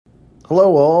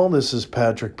Hello all, this is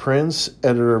Patrick Prince,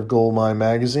 editor of Goldmine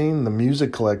Magazine, the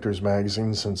music collector's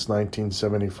magazine since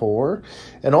 1974,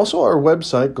 and also our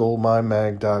website,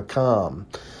 goldminemag.com.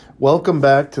 Welcome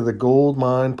back to the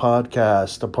Goldmine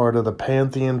Podcast, a part of the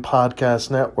Pantheon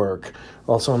Podcast Network,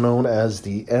 also known as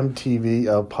the MTV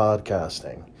of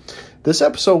podcasting. This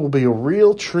episode will be a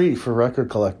real treat for record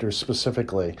collectors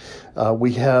specifically.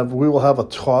 We will have a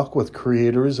talk with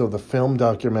creators of the film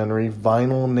documentary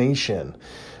Vinyl Nation,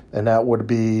 and that would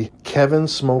be Kevin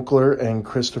Smokler and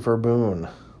Christopher Boone.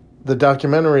 The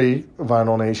documentary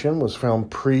Vinyl Nation was filmed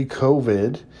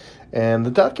pre-COVID, and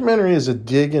the documentary is a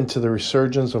dig into the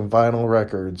resurgence of vinyl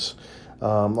records,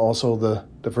 also the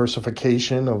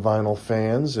diversification of vinyl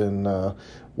fans and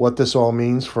what this all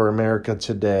means for America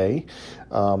today.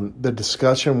 The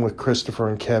discussion with Christopher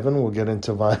and Kevin will get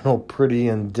into vinyl pretty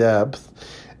in depth,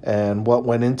 and what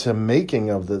went into making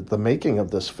of the making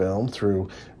of this film through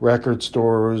record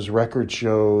stores, record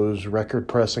shows, record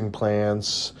pressing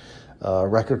plants,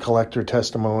 record collector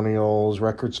testimonials,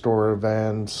 record store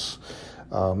events,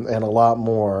 and a lot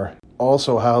more.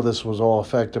 Also, how this was all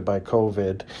affected by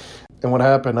COVID. And what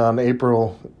happened on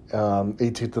April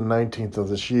 18th and 19th of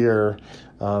this year,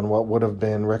 on what would have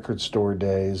been Record Store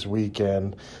Days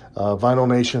weekend, Vinyl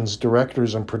Nation's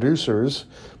directors and producers,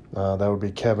 that would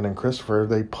be Kevin and Christopher,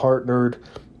 they partnered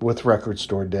with Record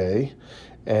Store Day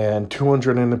and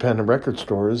 200 independent record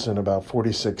stores in about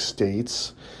 46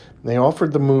 states. They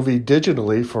offered the movie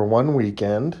digitally for one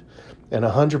weekend, and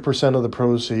 100% of the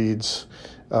proceeds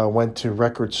went to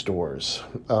record stores.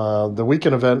 The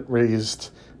weekend event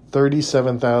raised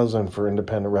 $37,000 for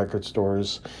independent record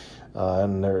stores,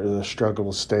 and the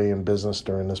struggle to stay in business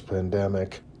during this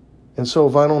pandemic. And so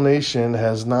Vinyl Nation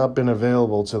has not been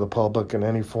available to the public in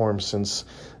any form since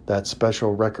that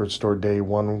special Record Store Day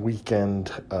one weekend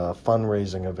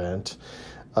fundraising event,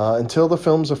 until the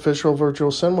film's official virtual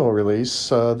cinema release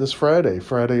this Friday,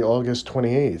 August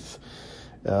 28th,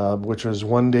 which was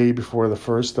one day before the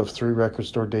first of 3 Record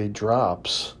Store Day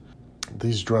drops.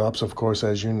 These drops, of course,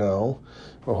 as you know,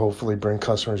 will hopefully bring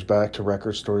customers back to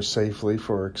record stores safely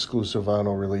for exclusive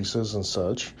vinyl releases and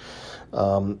such.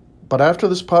 But after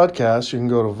this podcast, you can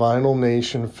go to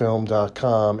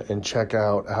vinylnationfilm.com and check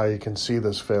out how you can see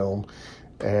this film.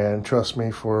 And trust me,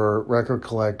 for record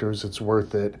collectors, it's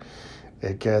worth it.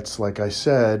 It gets, like I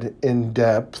said, in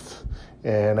depth.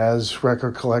 And as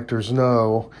record collectors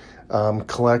know,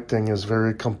 collecting is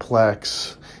very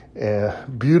complex,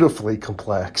 beautifully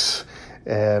complex.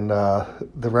 And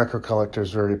the record collector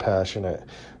is very passionate.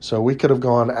 So we could have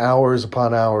gone hours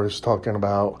upon hours talking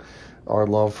about our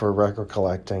love for record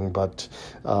collecting, but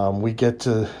we get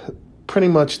to pretty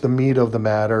much the meat of the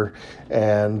matter,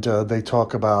 and they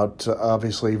talk about,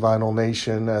 obviously, Vinyl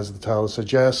Nation, as the title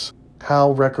suggests, how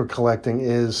record collecting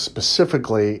is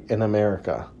specifically in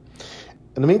America.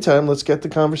 In the meantime, let's get the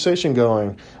conversation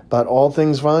going about all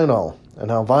things vinyl, and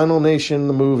how Vinyl Nation,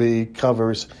 the movie,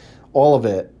 covers all of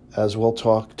it, as we'll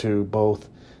talk to both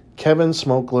Kevin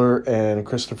Smokler and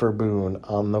Christopher Boone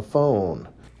on the phone.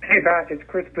 Hey, Pat, it's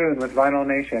Chris Boone with Vinyl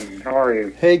Nation. How are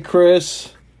you? Hey,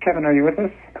 Chris. Kevin, are you with us?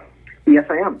 Yes,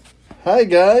 I am. Hi,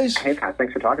 guys. Hey, Pat,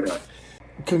 thanks for talking to us.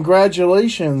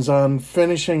 Congratulations on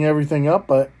finishing everything up.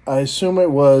 But I assume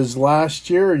it was last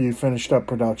year you finished up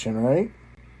production, right?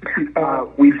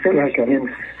 We finished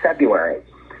in February.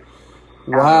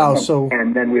 Wow,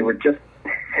 And then we were just...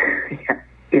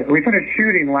 Yeah, we finished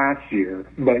shooting last year,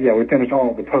 but we finished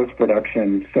all of the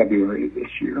post-production February this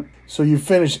year. So you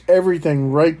finished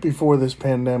everything right before this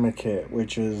pandemic hit,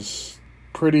 which is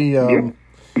pretty, I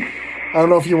don't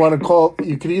know if you want to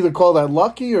you could either call that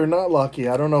lucky or not lucky.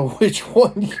 I don't know which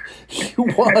one you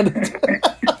wanted.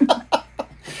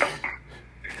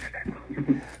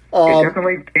 It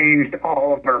definitely changed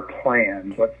all of our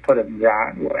plans, let's put it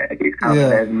that way. It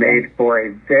has made for a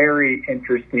very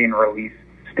interesting release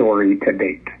story to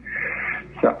date.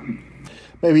 So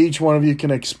maybe each one of you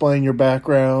can explain your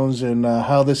backgrounds and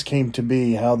how this came to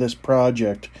be, how this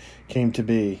project came to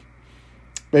be.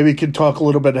 Maybe you could talk a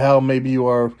little bit how maybe you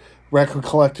are record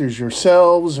collectors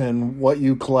yourselves and what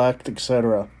you collect,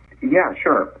 etc. Yeah,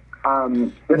 sure.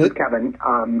 This is Kevin.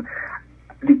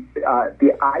 The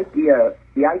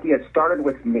idea started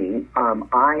with me. I'm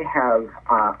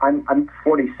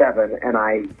 47, and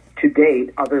I, to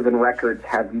date, other than records,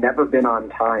 have never been on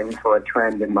time for a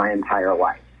trend in my entire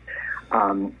life.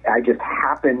 I just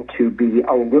happened to be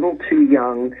a little too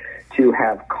young to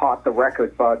have caught the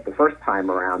record bug the first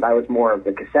time around. I was more of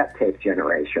the cassette tape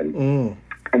generation.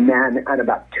 And then in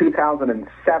about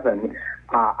 2007,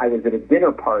 I was at a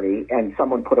dinner party, and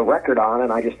someone put a record on,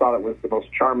 and I just thought it was the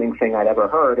most charming thing I'd ever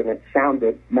heard, and it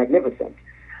sounded magnificent.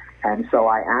 And so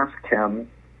I asked him,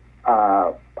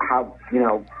 how,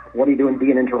 what are you doing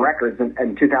being into records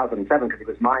in 2007, because he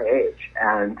was my age.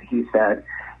 And he said,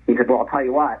 well, I'll tell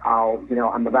you what,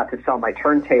 I'm about to sell my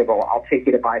turntable. I'll take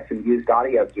you to buy some used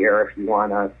audio gear if you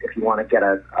want to get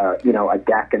a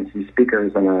deck and some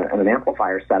speakers and an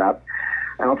amplifier set up.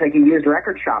 And I'll take you used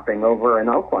record shopping over in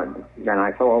Oakland. And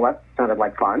I thought, well, that sounded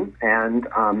like fun. And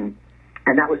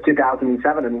that was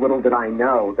 2007. And little did I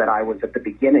know that I was at the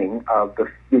beginning of the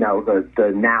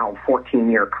now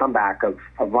 14-year comeback of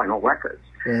vinyl records.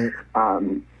 Right.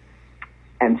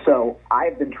 And so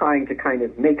I've been trying to kind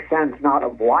of make sense not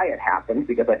of why it happened,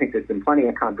 because I think there's been plenty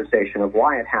of conversation of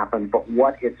why it happened, but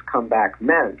what its comeback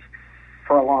meant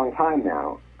for a long time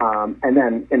now. And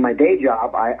then in my day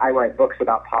job, I write books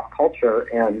about pop culture.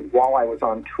 And while I was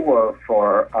on tour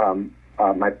for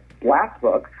my last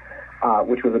book,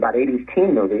 which was about 80s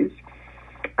teen movies,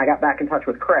 I got back in touch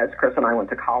with Chris. Chris and I went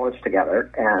to college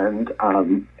together,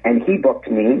 and he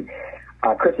booked me.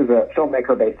 Chris is a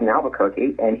filmmaker based in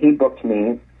Albuquerque, and he booked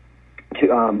me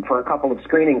for a couple of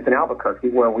screenings in Albuquerque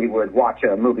where we would watch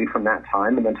a movie from that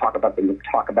time and then talk about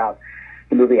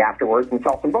the movie afterwards and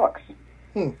sell some books.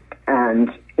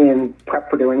 And in prep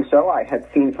for doing so, I had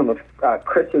seen some of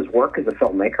Chris's work as a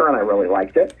filmmaker, and I really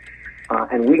liked it.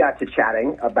 And we got to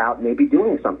chatting about maybe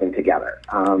doing something together.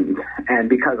 And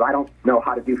because I don't know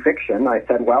how to do fiction, I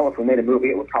said, well, if we made a movie,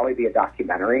 it would probably be a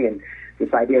documentary. And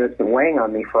this idea that's been weighing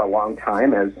on me for a long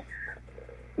time is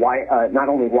why, not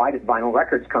only why did vinyl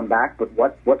records come back, but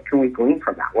what can we glean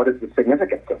from that? What is the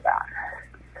significance of that?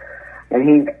 And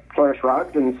he sort of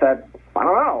shrugged and said, I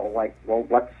don't know,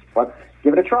 let's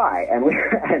give it a try. And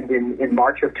in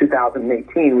March of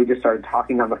 2018, we just started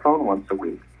talking on the phone once a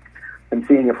week and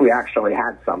seeing if we actually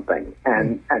had something.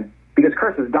 And because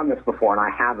Chris has done this before and I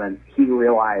haven't, he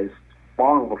realized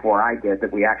long before I did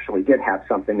that we actually did have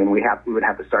something, and we would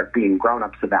have to start being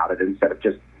grown-ups about it instead of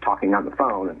just talking on the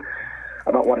phone and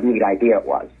about what a neat idea it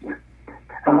was.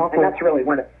 And that's really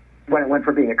when it went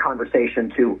from being a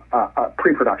conversation to a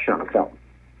pre-production on a film.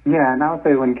 Yeah, and I would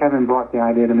say when Kevin brought the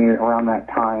idea to me around that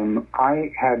time,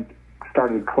 I had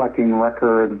started collecting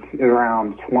records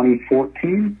around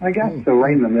 2014, I guess, so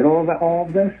right in the middle of all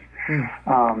of this.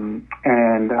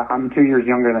 And I'm 2 years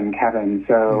younger than Kevin,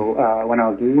 so when I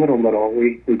was little,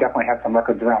 we definitely had some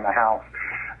records around the house.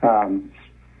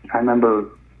 I remember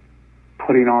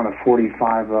putting on a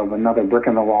 45 of Another Brick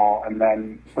in the Wall, and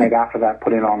then right after that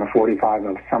putting on a 45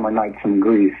 of Summer Nights in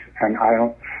Greece. And I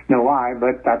don't know why,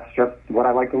 but that's just what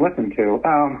I like to listen to.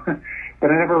 But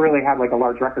I never really had like a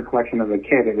large record collection as a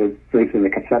kid. It was basically the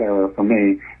cassette era for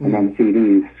me, and then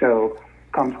CDs. So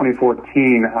come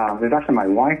 2014, it was actually my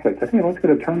wife that said, hey, let's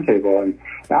get a turntable. And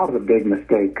that was a big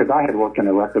mistake because I had worked in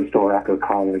a record store after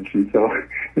college. And so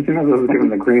as soon as I was given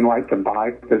the green light to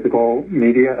buy physical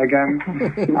media again,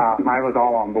 I was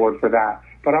all on board for that.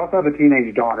 But I also have a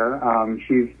teenage daughter.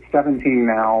 She's 17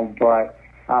 now, but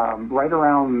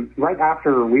right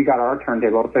after we got our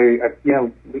turntable, I'll say,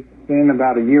 within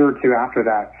about a year or two after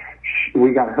that,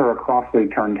 we got her a Crossley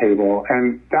turntable.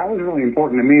 And that was really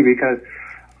important to me because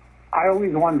I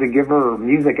always wanted to give her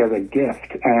music as a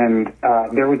gift, and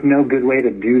there was no good way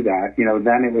to do that.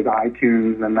 Then it was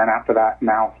iTunes, and then after that,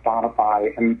 now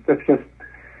Spotify. And it's just,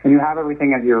 when you have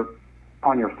everything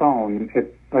on your phone,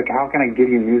 it's like, how can I give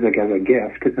you music as a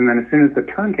gift? And then as soon as the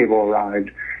turntable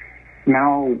arrived,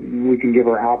 now we can give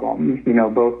her albums,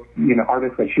 both,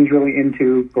 artists that she's really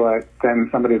into, but then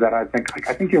somebody that I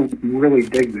think you'll really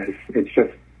dig this. It's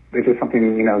just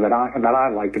something, that I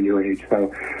like at your age.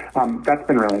 So that's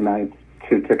been really nice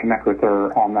to connect with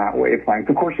her on that wavelength.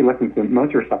 Of course, she listens to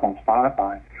most of her stuff on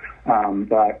Spotify,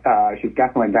 but she's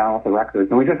definitely down with the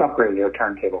records. And we just upgraded her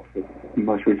turntable for the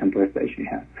most recent birthday she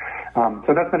had.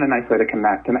 So that's been a nice way to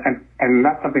connect. And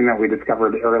that's something that we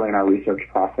discovered early in our research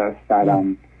process, that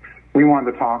we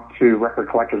wanted to talk to record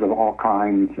collectors of all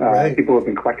kinds, people who have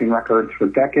been collecting records for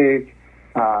decades,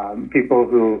 people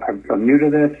who are new to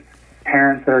this,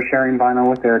 parents that are sharing vinyl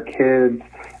with their kids,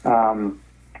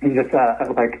 just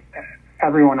like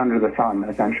everyone under the sun,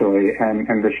 essentially, and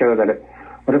to show that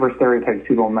whatever stereotypes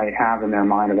people might have in their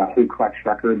mind about who collects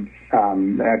records,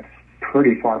 that's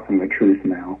pretty far from the truth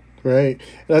now. Right.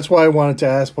 That's why I wanted to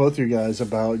ask both you guys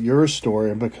about your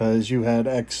story, because you had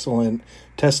excellent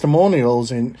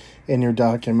testimonials in your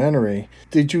documentary.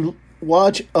 Did you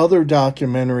watch other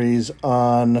documentaries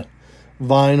on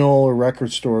vinyl or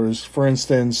record stores? For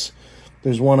instance,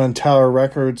 there's one on Tower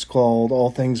Records called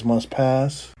All Things Must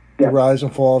Pass, The Rise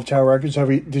and Fall of Tower Records.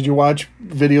 Did you watch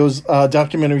videos,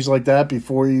 documentaries like that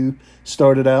before you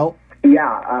started out?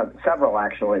 Yeah, several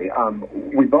actually.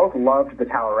 We both loved the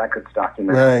Tower Records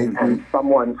documentary, and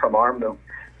someone from our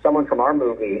someone from our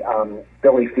movie,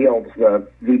 Billy Fields, the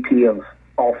VP of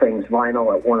all things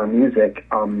vinyl at Warner Music,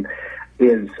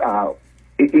 is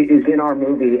in our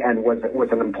movie and was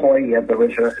an employee of the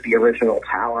original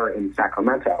Tower in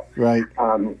Sacramento. Right.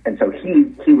 And so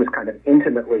he was kind of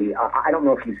intimately. I don't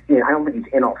think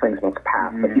he's in All Things Must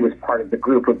Pass, but he was part of the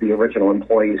group of the original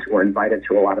employees who were invited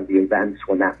to a lot of the events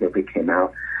when that movie came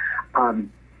out.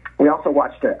 We also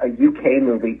watched a UK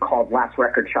movie called Last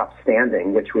Record Shop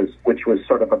Standing, which was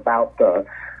sort of about the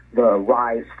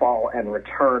rise, fall, and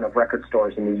return of record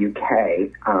stores in the UK.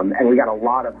 And we got a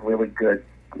lot of really good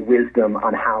wisdom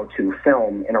on how to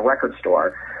film in a record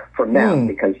store from them,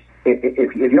 because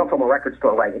if you don't film a record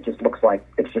store right, it just looks like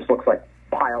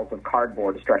piles of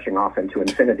cardboard stretching off into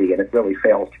infinity, and it really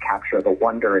fails to capture the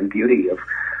wonder and beauty of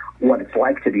what it's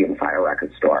like to be inside a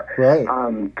record store. Right.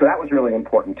 So that was really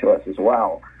important to us as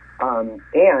well. And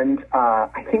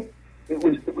I think it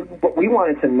was what we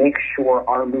wanted to make sure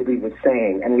our movie was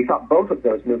saying, and we thought both of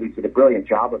those movies did a brilliant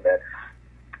job of it,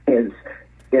 is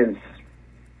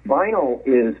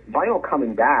vinyl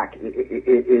coming back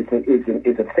is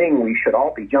a thing we should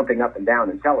all be jumping up and down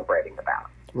and celebrating about.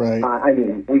 Right. I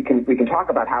mean, we can talk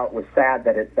about how it was sad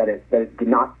that it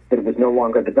was no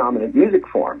longer the dominant music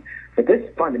form, but this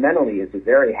fundamentally is a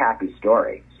very happy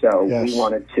story. So yes. we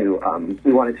wanted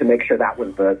to make sure that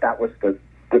was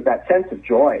that sense of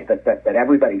joy that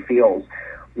everybody feels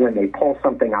when they pull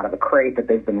something out of a crate that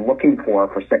they've been looking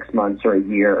for 6 months or a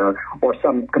year, or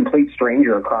some complete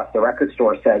stranger across the record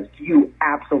store says, you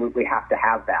absolutely have to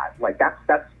have that. Like,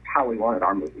 that's how we wanted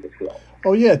our movie to feel.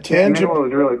 Oh, yeah, tangible.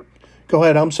 Was really... Go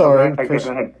ahead, I'm sorry. Chris.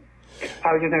 Go ahead.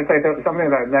 I was just going to say something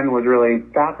that then was really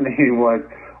fascinating was,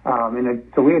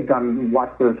 so we had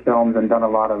watched those films and done a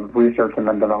lot of research, and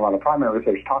then done a lot of primary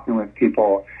research talking with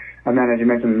people. And then, as you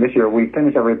mentioned, this year, we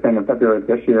finished everything in February of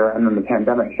this year, and then the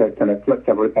pandemic hits, and it flips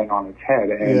everything on its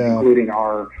head, and including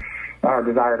our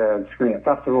desire to screen at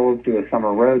festivals, do a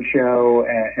summer road show,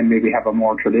 and maybe have a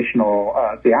more traditional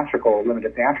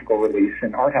limited theatrical release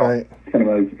in art house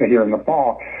cinemas here in the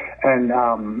fall.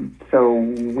 And so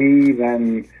we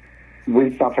then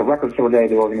reached out to Record Store Day,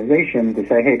 the organization, to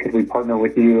say, hey, could we partner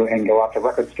with you and go out to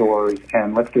record stores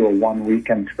and let's do a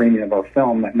one-weekend screening of our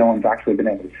film that no one's actually been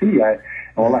able to see yet,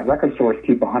 and we'll let record stores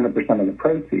keep 100% of the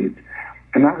proceeds.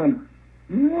 And that went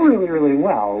really, really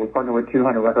well. We partnered with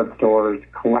 200 record stores.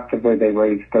 Collectively, they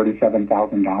raised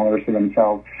 $37,000 for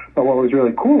themselves. But what was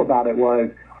really cool about it was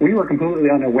we were completely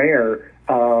unaware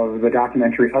of the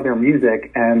documentary Other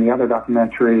Music and the other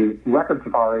documentary Record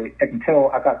Safari until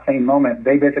at that same moment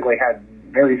they basically had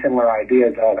very similar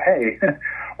ideas of, hey,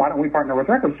 why don't we partner with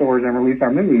record stores and release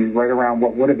our movies right around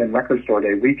what would have been Record Store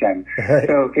Day weekend.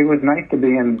 So it was nice to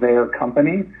be in their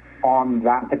company on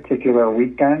that particular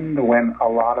weekend when a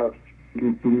lot of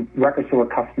record store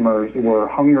customers were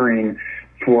hungering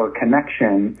for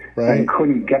connection and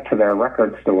couldn't get to their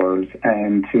record stores,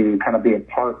 and to kind of be a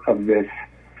part of this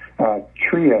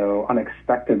trio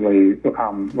unexpectedly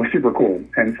was super cool.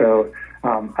 And so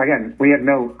again,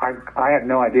 I had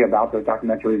no idea about those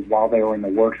documentaries while they were in the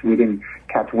works. We didn't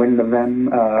catch wind of them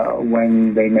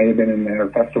when they may have been in their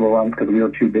festival runs because we were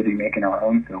too busy making our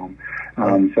own film.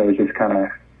 So it just kind of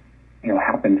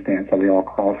happenstance that we all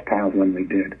crossed paths when we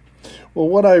did. Well,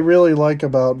 what I really like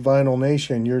about Vinyl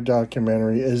Nation, your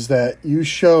documentary, is that you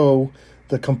show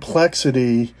the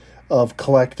complexity of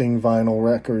collecting vinyl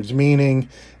records, meaning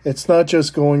it's not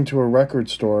just going to a record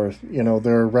store.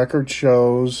 There are record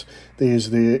shows. There's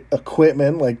the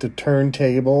equipment, like the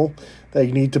turntable, that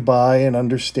you need to buy and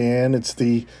understand. It's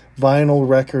the vinyl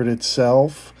record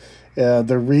itself.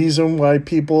 The reason why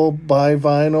people buy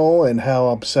vinyl and how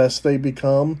obsessed they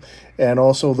become, and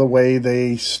also the way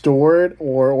they store it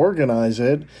or organize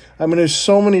it. I mean, there's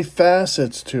so many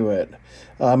facets to it.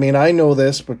 I mean, I know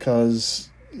this because,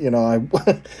 I'm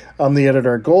the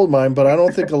editor at Goldmine, but I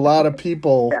don't think a lot of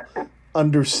people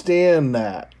understand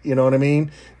that. You know what I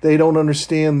mean? They don't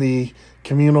understand the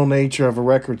communal nature of a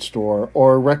record store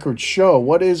or a record show.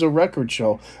 What is a record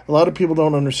show? A lot of people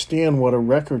don't understand what a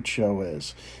record show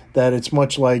is. That it's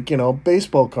much like,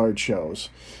 baseball card shows.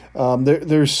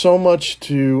 There's so much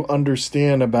to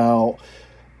understand about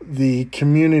the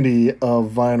community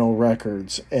of vinyl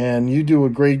records, and you do a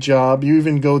great job. You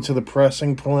even go to the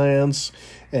pressing plants,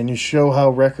 and you show how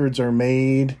records are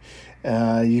made.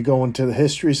 You go into the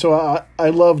history. So I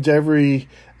loved every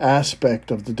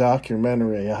aspect of the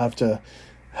documentary. I have to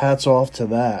hats off to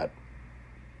that.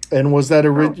 And was that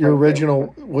your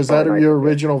original? Was that your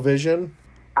original vision?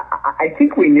 I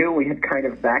think we knew we had kind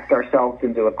of backed ourselves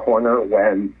into a corner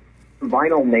when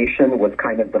Vinyl Nation was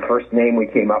kind of the first name we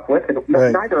came up with, and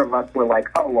neither of us were like,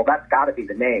 "Oh, well, that's got to be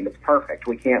the name. It's perfect.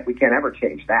 We can't ever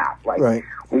change that." Like,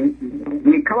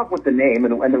 we come up with the name,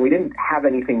 and then we didn't have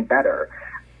anything better.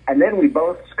 And then we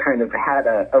both kind of had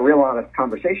a real honest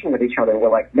conversation with each other. We're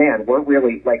like, "Man, we're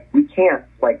really like we can't.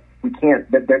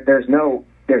 There's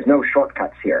no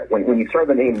shortcuts here. When you throw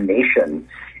the name Nation,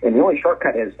 and the only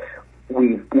shortcut is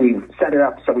we've set it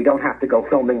up so we don't have to go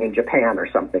filming in Japan or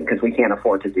something because we can't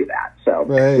afford to do that. So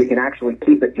we can actually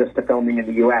keep it just to filming in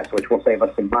the U.S., which will save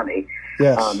us some money."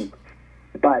 Yes.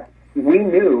 But we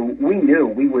knew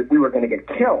we were going to get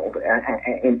killed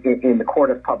in the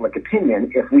court of public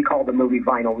opinion if we called the movie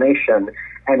Vinyl Nation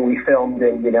and we filmed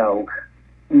in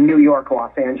New York,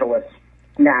 Los Angeles,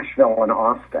 Nashville, and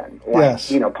Austin,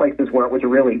 places where it was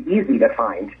really easy to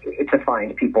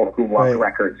find people who loved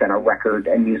records and a record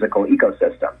and musical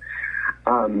ecosystem.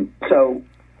 So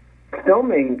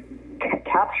filming,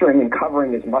 capturing and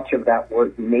covering as much of that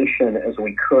word nation as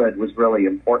we could was really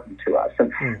important to us.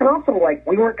 And also, like,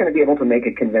 we weren't going to be able to make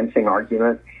a convincing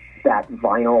argument that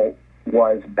vinyl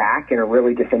was back in a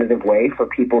really definitive way for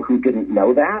people who didn't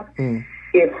know that.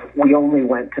 If we only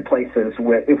went to places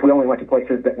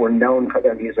that were known for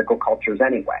their musical cultures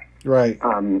anyway. Right.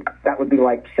 That would be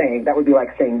like saying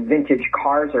vintage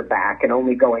cars are back and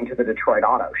only going to the Detroit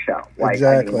Auto Show.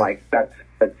 Exactly.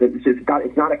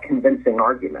 It's not a convincing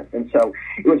argument. And so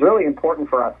it was really important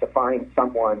for us to find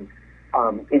someone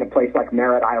in a place like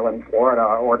Merritt Island, Florida,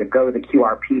 or to go to the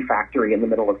QRP factory in the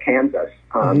middle of Kansas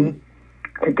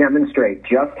to demonstrate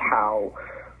just how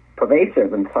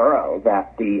pervasive and thorough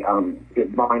that the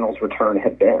vinyl's return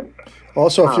had been.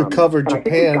 Also, if you covered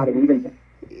Japan,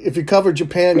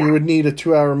 you would need a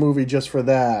 2-hour movie just for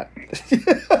that.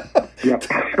 Yep,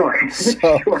 sure.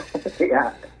 Sure.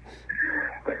 Yeah.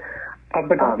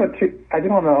 But also, I do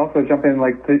want to also jump in,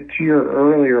 to your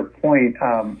earlier point.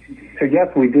 So yes,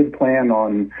 we did plan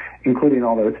on including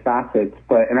all those facets,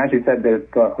 and as you said, there's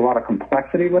a lot of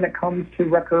complexity when it comes to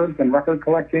records and record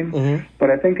collecting. But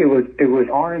I think it was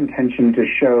our intention to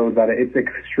show that it's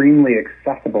extremely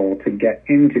accessible to get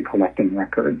into collecting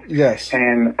records. Yes,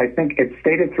 and I think it's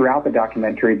stated throughout the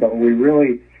documentary, but we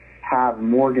really have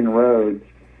Morgan Rhodes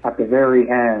at the very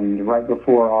end, right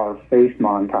before our face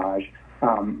montage,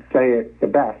 say it the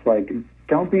best,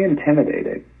 don't be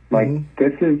intimidated.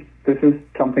 This is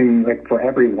something for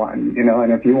everyone,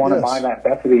 and if you want to buy that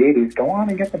best of the 80s, go on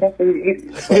and get the best of the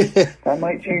 80s. That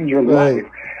might change your life.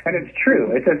 And it's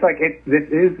true. It's just this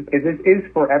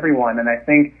is for everyone. And I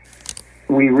think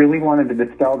we really wanted to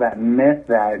dispel that myth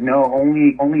that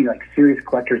only serious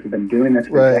collectors have been doing this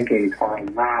for decades are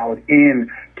allowed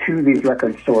in to these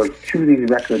record stores, to these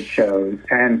record shows.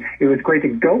 And it was great to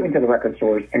go into the record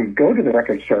stores and go to the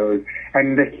record shows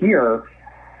and to hear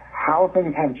how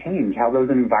things have changed, how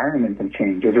those environments have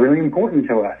changed. It was really important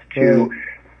to us to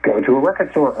go to a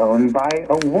record store owned by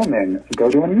a woman,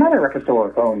 go to another record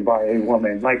store owned by a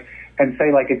woman, and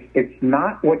say it's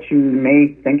not what you may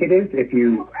think it is if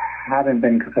you haven't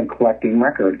been collecting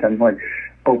records, and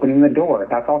opening the door.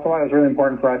 That's also why it was really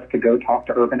important for us to go talk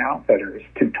to Urban Outfitters,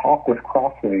 to talk with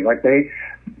Crossley.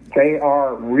 They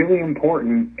are really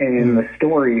important in the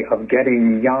story of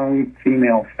getting young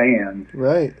female fans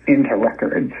into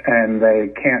records, and they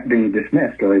can't be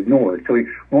dismissed or ignored. So we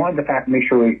wanted to make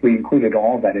sure we included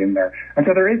all of that in there. And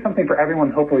so there is something for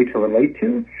everyone, hopefully, to relate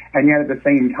to, and yet at the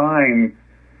same time,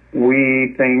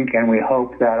 we think and we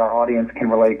hope that our audience can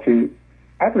relate to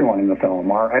everyone in the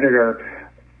film. Our editor,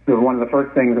 one of the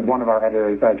first things that one of our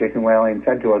editors, Jason Whaling,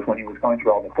 said to us when he was going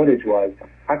through all the footage was,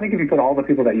 I think if you put all the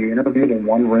people that you interviewed in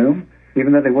one room,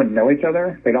 even though they wouldn't know each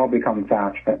other, they'd all become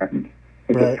fast friends.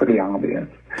 It's just pretty obvious.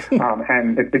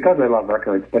 And it's because they love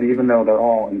records, but even though they're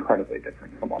all incredibly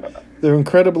different from one another. They're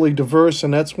incredibly diverse,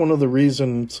 and that's one of the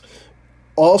reasons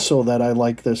also that I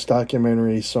like this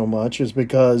documentary so much, is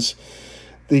because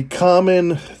the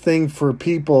common thing for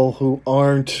people who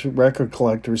aren't record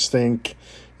collectors think,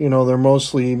 they're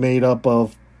mostly made up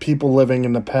of people living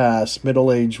in the past,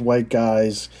 middle-aged white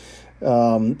guys,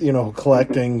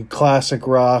 collecting classic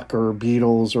rock or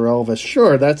Beatles or Elvis.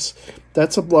 Sure, that's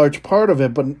a large part of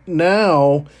it, but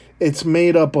now it's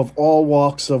made up of all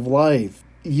walks of life.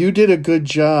 You did a good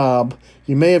job.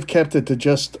 You may have kept it to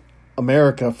just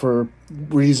America for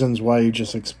reasons why you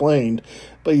just explained,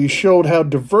 but you showed how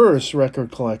diverse record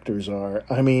collectors are.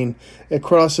 I mean, it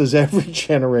crosses every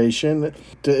generation.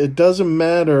 It doesn't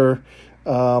matter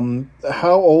how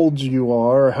old you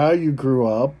are, or how you grew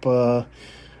up,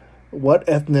 what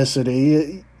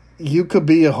ethnicity. You could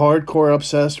be a hardcore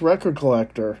obsessed record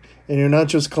collector, and you're not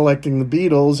just collecting the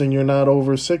Beatles, and you're not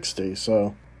over 60.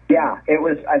 So Yeah, it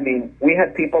was. I mean, we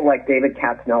had people like David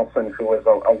Katz Nelson, who was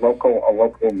a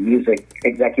local music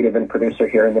executive and producer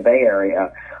here in the Bay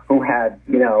Area, who had,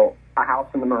 you know, a house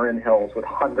in the Marin Hills with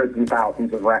hundreds and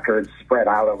thousands of records spread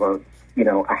out over, you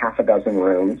know, a half a dozen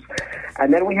rooms.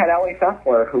 And then we had Ellie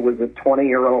Fessler, who was a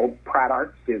 20-year-old Pratt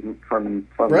Art student from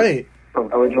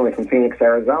originally from Phoenix,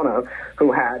 Arizona,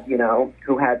 who had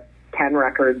 10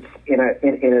 records in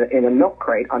a milk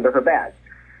crate under her bed.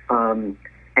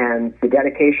 And the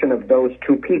dedication of those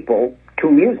two people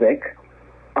to music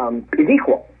is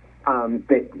equal.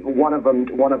 That one of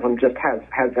them just has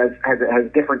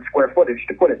different square footage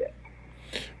to put it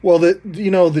in. Well,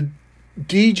 the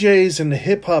DJs in the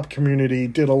hip hop community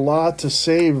did a lot to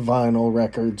save vinyl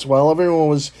records. While everyone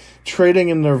was trading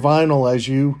in their vinyl,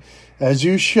 as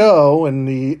you show, in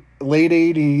the late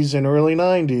 80s and early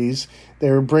 90s,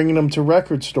 they were bringing them to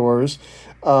record stores.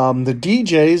 The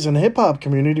DJs in the hip hop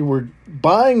community were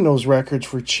buying those records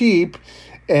for cheap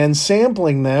and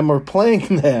sampling them or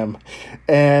playing them,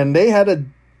 and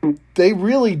they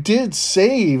really did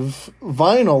save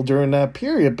vinyl during that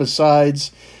period.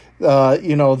 Besides,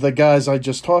 the guys I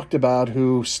just talked about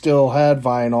who still had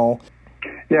vinyl.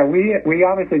 Yeah, we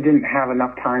obviously didn't have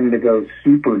enough time to go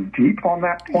super deep on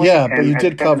that point. Yeah, but you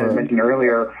did cover it. As I mentioned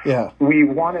earlier, yeah, we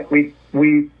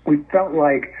felt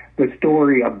like the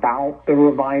story about the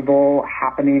revival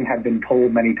happening had been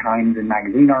told many times in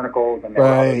magazine articles, and there were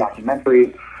other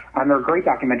documentaries. And there are great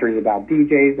documentaries about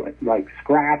DJs like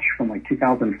Scratch from like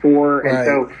 2004. And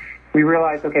so we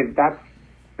realized, okay, that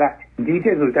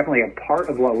DJs was definitely a part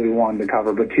of what we wanted to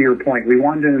cover. But to your point, we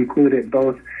wanted to include it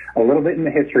both a little bit in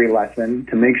the history lesson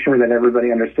to make sure that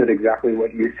everybody understood exactly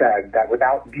what you said, that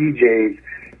without DJs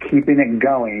keeping it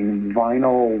going,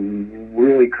 vinyl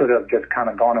really could have just kind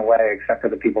of gone away, except for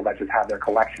the people that just had their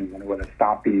collections, and it would have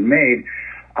stopped being made.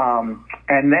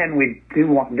 And then we did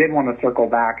want to circle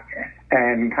back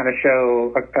and kind of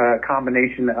show a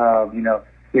combination of,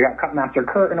 you got Cutmaster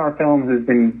Kurt in our films, who's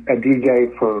been a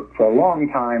DJ for a long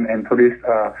time and produced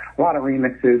a lot of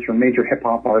remixes from major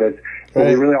hip-hop artists. But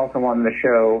we really also wanted to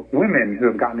show women who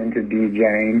have gotten into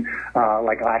DJing,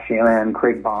 like Ashley Ann,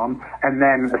 Craig Baum, and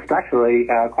then especially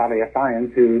Claudia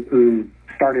Science, who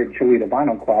started Cholita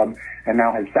Vinyl Club and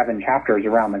now has 7 chapters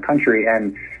around the country,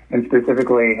 and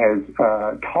specifically has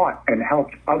taught and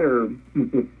helped other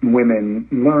women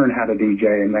learn how to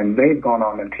DJ, and then they've gone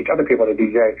on and teach other people to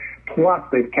DJ. Plus,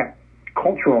 they've kept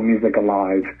cultural music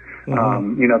alive.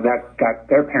 That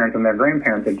their parents and their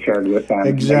grandparents had shared with them.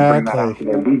 Exactly. They bring that out to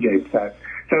their DJ set.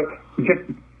 So just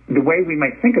the way we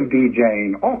might think of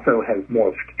DJing also has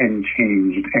morphed and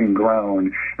changed and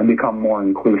grown and become more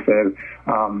inclusive.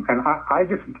 And I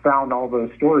just found all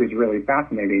those stories really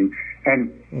fascinating.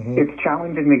 And it's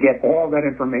challenging to get all that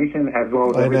information as well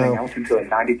as everything else into a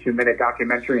 92-minute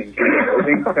documentary and keep it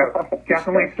moving. So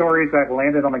definitely stories that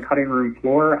landed on the cutting room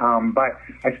floor. But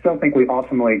I still think we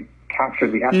ultimately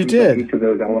captured the essence of each of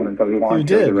those elements that we wanted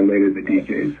to related to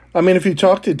DJs. I mean, if you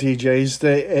talk to DJs,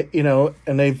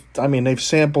 they've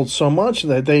sampled so much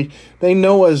that they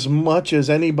know as much as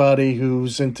anybody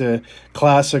who's into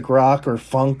classic rock or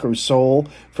funk or soul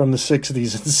from the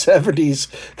 60s and 70s,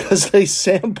 because they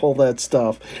sample that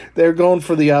stuff. They're going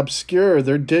for the obscure.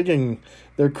 They're digging.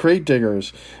 They're crate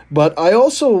diggers. But I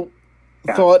also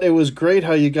thought it was great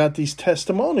how you got these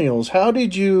testimonials. How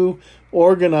did you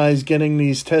organize getting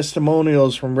these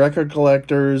testimonials from record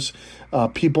collectors,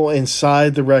 people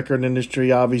inside the record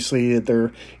industry? Obviously,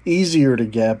 they're easier to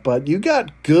get, but you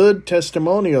got good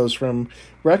testimonials from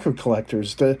record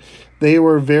collectors. They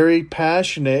were very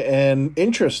passionate and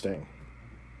interesting.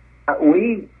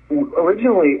 We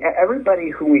originally, everybody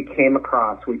who we came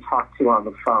across, we talked to on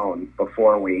the phone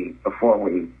before we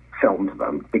filmed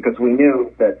them, because we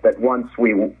knew that once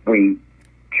we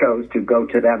chose to go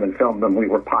to them and film them, we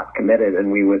were pot committed,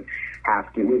 and we would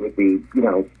be,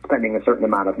 spending a certain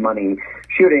amount of money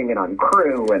shooting and on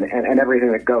crew and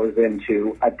everything that goes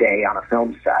into a day on a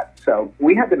film set. So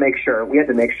we had to make sure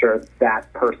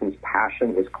that person's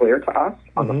passion was clear to us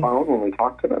on the phone when we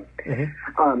talked to them.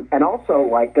 And also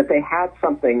that they had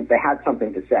something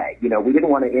to say. We didn't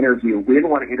want to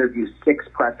interview 6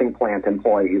 pressing plant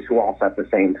employees who all said the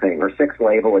same thing, or 6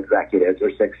 label executives,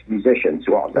 or 6 musicians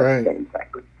who all said the same thing.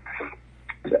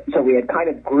 So we had kind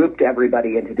of grouped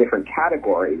everybody into different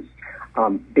categories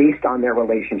based on their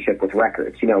relationship with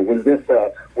records. Was this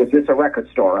a record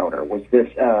store owner? Was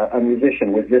this a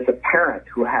musician? Was this a parent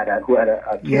who had a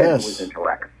kid who was into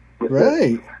records?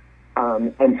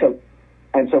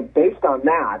 And so based on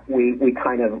that, we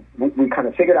kind of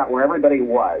figured out where everybody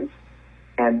was,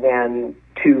 and then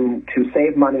to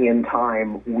save money and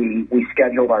time, we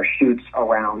scheduled our shoots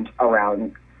around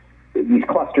these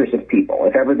clusters of people.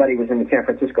 If everybody was in the San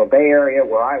Francisco Bay Area,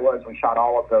 where I was, we shot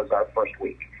all of those our first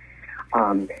week.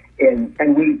 And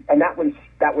that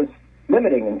was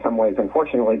limiting in some ways,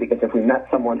 unfortunately, because if we met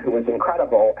someone who was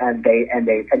incredible and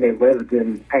they lived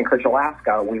in Anchorage,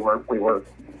 Alaska, we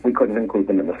couldn't include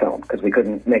them in the film because we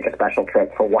couldn't make a special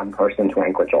trip for one person to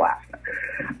Anchorage, Alaska.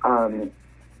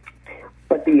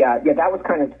 But that was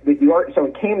kind of so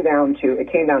it came down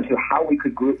to how we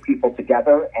could group people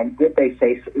together, and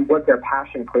was their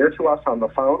passion clear to us on the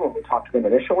phone when we talked to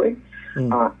them initially,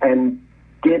 and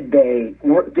did they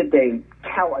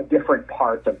tell a different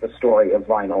part of the story of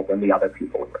vinyl than the other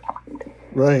people we were talking to?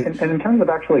 Right. And in terms of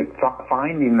actually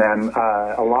finding them,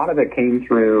 a lot of it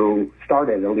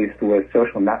started at least with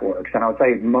social networks, and I would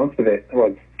say most of it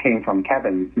came from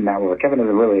Kevin's network. Kevin has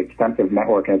a really extensive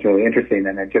network, and it's really interesting,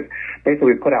 and it just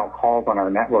basically put out calls on our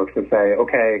networks to say,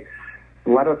 okay,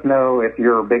 let us know if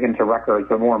you're big into records,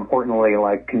 but more importantly,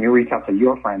 can you reach out to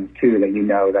your friends too that you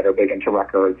know that are big into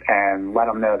records and let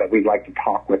them know that we'd like to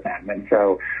talk with them. And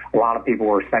so a lot of people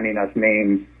were sending us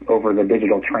names over the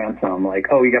digital transom,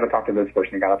 oh, you got to talk to this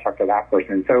person, you got to talk to that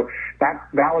person. So that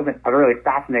was a really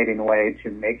fascinating way to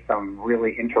make some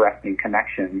really interesting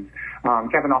connections.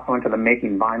 Kevin also went to the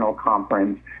Making Vinyl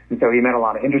conference, and so he met a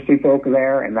lot of industry folk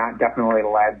there, and that definitely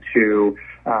led to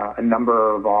a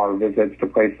number of our visits to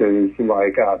places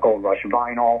like Gold Rush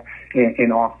Vinyl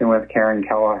in Austin with Karen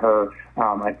Kelleher.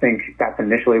 I think that's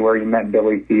initially where you met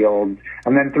Billy Fields.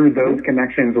 And then through those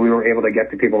connections, we were able to get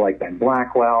to people like Ben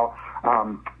Blackwell.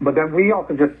 But then we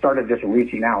also started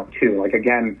reaching out, too.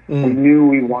 We knew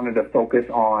we wanted to focus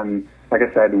on, like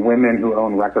I said, women who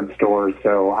own record stores.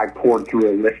 So I poured through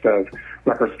a list of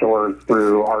record stores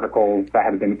through articles that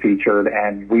had been featured,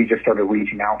 and we just started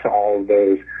reaching out to all of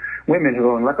those women who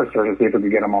own record stores to see if we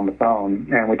could get them on the phone.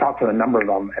 And we talked to a number of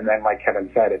them, and then, like Kevin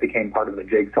said, it became part of the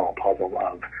jigsaw puzzle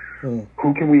of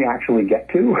who can we actually get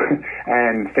to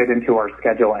and fit into our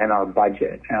schedule and our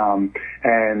budget.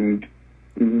 And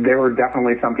there were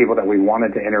definitely some people that we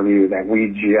wanted to interview that we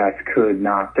just could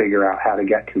not figure out how to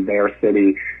get to their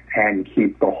city and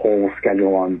keep the whole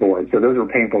schedule on board. So those were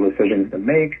painful decisions to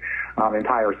make.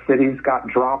 Entire cities got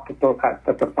dropped at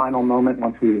the final moment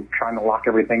once we were trying to lock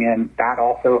everything in. That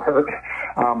also hurt.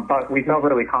 But we felt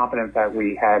really confident that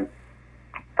we had,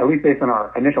 at least based on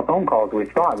our initial phone calls, we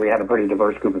thought we had a pretty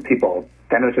diverse group of people.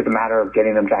 Then it was just a matter of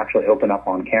getting them to actually open up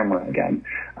on camera again.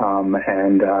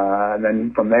 And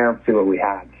then from there, see what we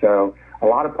had. So a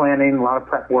lot of planning, a lot of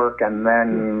prep work, and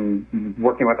then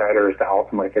working with our editors to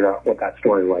ultimately figure out what that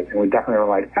story was. And we definitely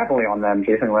relied heavily on them.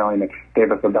 Jason Whaley and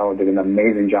David Fabella did an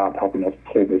amazing job helping us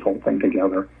pull this whole thing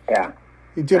together. Yeah.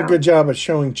 You did a good job at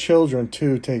showing children,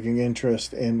 too, taking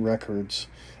interest in records.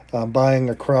 Buying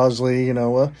a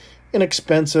Crosley,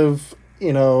 inexpensive,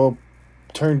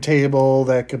 turntable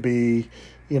that could be,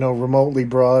 remotely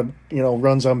brought,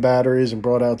 runs on batteries and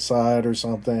brought outside or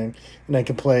something, and they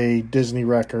can play Disney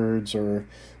records or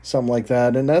something like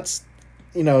that. And that's,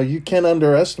 you can't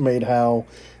underestimate how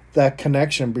that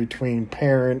connection between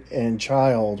parent and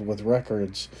child with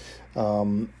records,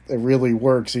 it really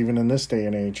works even in this day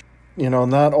and age.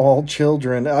 Not all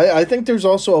children. I think there's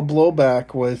also a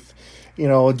blowback with,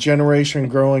 a generation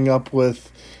growing up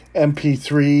with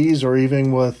MP3s, or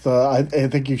even with, I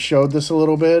think you showed this a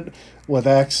little bit, with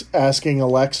asking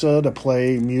Alexa to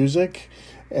play music.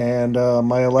 And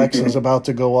my Alexa is about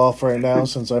to go off right now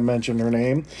since I mentioned her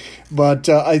name. But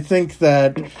I think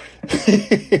that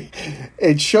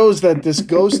it shows that this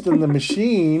Ghost in the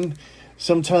Machine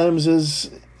sometimes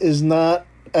is not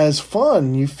as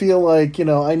fun. You feel like,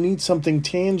 I need something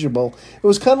tangible. It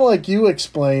was kind of like you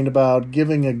explained about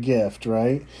giving a gift,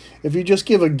 right? If you just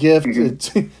give a gift,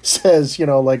 it says,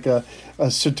 like a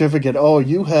certificate. Oh,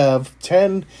 you have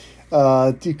 10,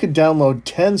 you could download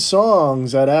 10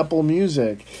 songs at Apple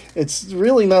Music. It's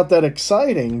really not that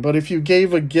exciting. But if you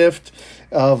gave a gift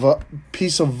of a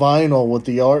piece of vinyl with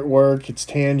the artwork, it's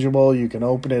tangible, you can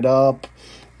open it up.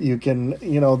 You can,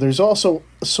 there's also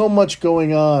so much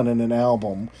going on in an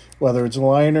album, whether it's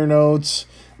liner notes,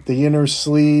 the inner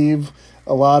sleeve.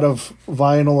 A lot of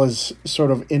vinyl is sort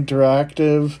of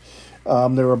interactive.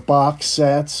 There are box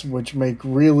sets, which make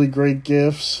really great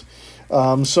gifts.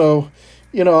 So,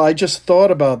 I just thought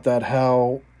about that,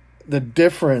 how the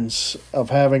difference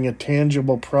of having a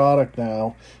tangible product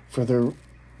now for the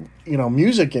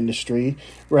music industry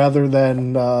rather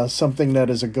than something that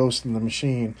is a ghost in the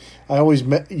machine. I always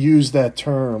use that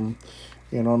term,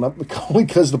 not only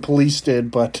because the police did,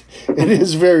 but it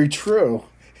is very true.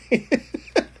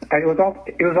 it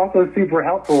was also super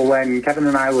helpful when Kevin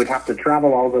and I would have to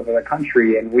travel all over the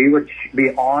country, and we'd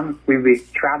be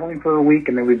traveling for a week,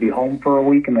 and then we'd be home for a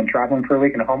week, and then traveling for a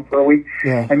week, and home for a week.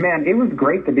 Yeah. And man, it was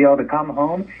great to be able to come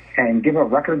home and give a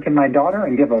record to my daughter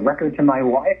and give a record to my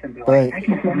wife and be like, thank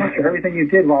you so much for everything you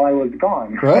did while I was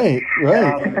gone. Right.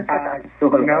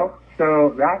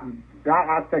 So that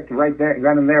aspect right there,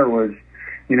 then and there was,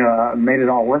 made it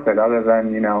all worth it, other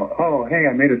than, oh, hey,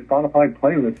 I made a Spotify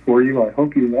playlist for you. I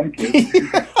hope you like it.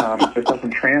 It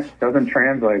doesn't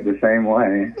translate the same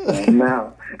way.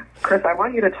 No. Chris, I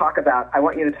want you to talk about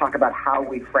how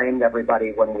we framed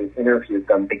everybody when we interviewed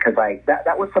them, because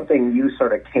that was something you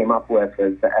sort of came up with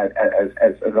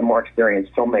as a more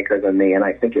experienced filmmaker than me, and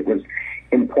I think it was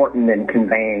important in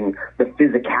conveying the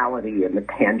physicality and the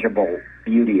tangible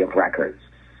beauty of records.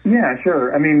 Yeah,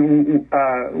 sure. I mean,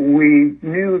 we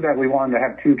knew that we wanted to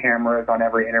have 2 cameras on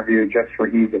every interview just for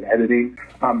ease of editing.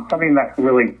 Something that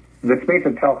really, the space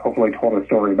itself hopefully told a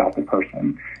story about the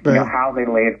person. Right. How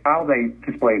they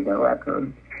displayed their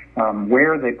records,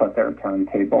 where they put their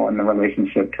turntable, and the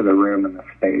relationship to the room and the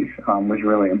space was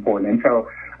really important. And so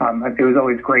it was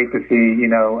always great to see,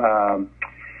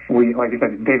 like you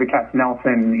said, David Katz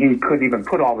Nelson, he couldn't even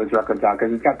put all his records out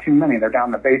because he's got too many. They're down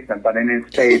in the basement. But in his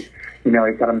space, he's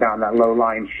got them down that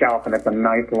low-lying shelf, and it's a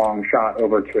nice long shot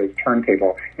over to his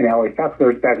turntable. In Ellie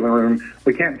Fessler's bedroom,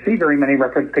 we can't see very many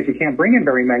records because she can't bring in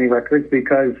very many records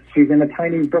because she's in a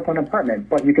tiny Brooklyn apartment.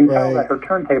 But you can tell that her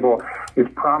turntable is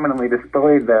prominently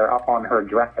displayed there up on her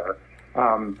dresser.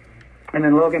 And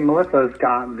then Logan Melissa's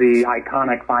got the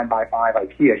iconic 5x5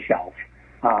 IKEA shelf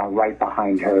right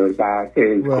behind her. That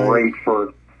is great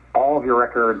for all of your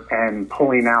records and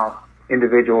pulling out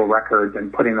individual records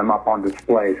and putting them up on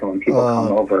display so when people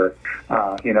come over,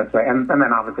 and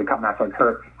then obviously Cutmaster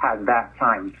Kurt has that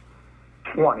times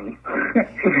 20.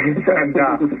 And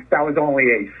that was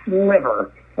only a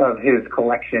sliver of his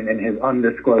collection in his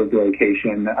undisclosed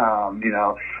location.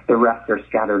 The rest are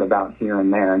scattered about here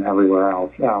and there and everywhere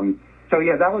else. So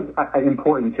that was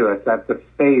important to us, that the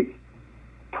space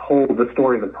told the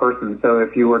story of the person. So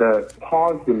if you were to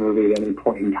pause the movie at any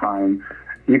point in time,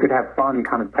 you could have fun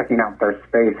kind of checking out their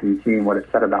space and seeing what it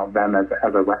said about them as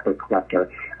a record collector.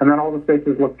 And then all the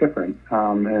spaces look different.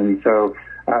 And so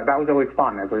that was always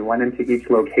fun as we went into each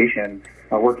location,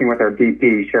 working with our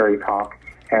DP, Sherry Koch,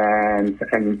 and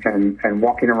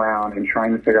walking around and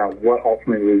trying to figure out what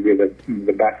ultimately would be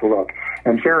the best look.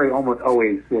 And Sherry almost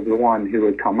always was the one who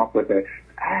would come up with it.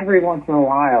 Every once in a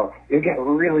while, it would get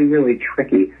really, really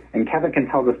tricky. And Kevin can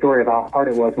tell the story of how hard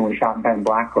it was when we shot Ben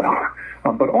Blackwell.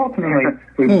 But ultimately,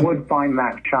 we would find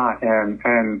that shot. And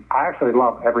I actually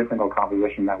love every single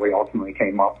composition that we ultimately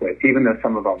came up with, even though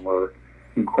some of them were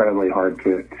incredibly hard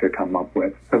to come up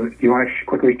with. So do you want to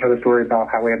quickly share the story about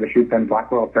how we had to shoot Ben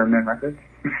Blackwell at Third Man Records?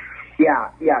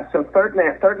 Yeah. So Third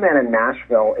Man in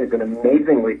Nashville is an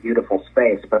amazingly beautiful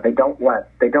space, but they don't let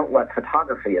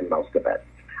photography in most of it.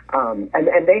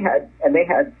 And they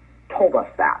had told us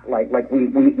that, like we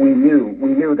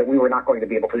knew that we were not going to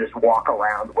be able to just walk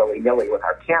around willy-nilly with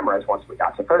our cameras once we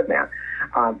got to Third Man.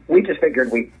 We just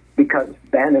figured because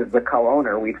Ben is the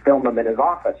co-owner, we'd film him in his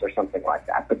office or something like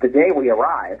that. But the day we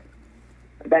arrived,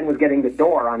 Ben was getting the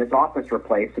door on his office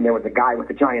replaced, and there was a guy with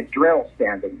a giant drill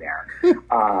standing there,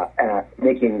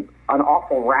 making an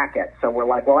awful racket. So we're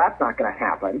like, well, that's not going to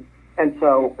happen. And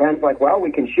so Ben's like, well,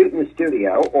 we can shoot in the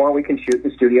studio, or we can shoot in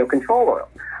the studio control room.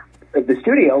 The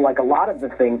studio, like a lot of the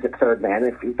things at Third Man,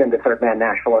 if you've been to Third Man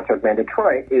Nashville or Third Man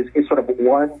Detroit, is sort of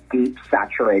one deep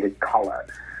saturated color.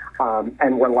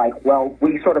 And we're like, well,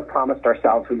 we sort of promised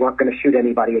ourselves we weren't going to shoot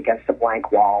anybody against a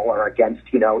blank wall or against,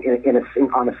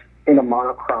 in a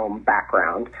monochrome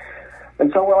background.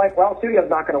 And so we're like, well, studio's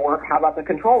not going to work. How about the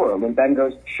control room? And Ben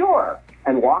goes, sure,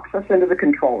 and walks us into the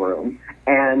control room.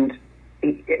 And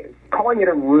calling it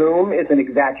a room is an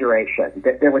exaggeration.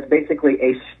 There was basically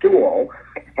a stool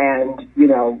and,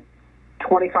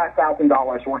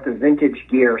 $25,000 worth of vintage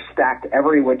gear stacked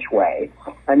every which way.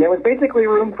 And there was basically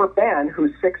room for Ben,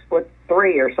 who's 6'3"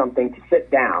 or something, to sit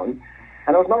down.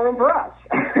 And there was no room for us.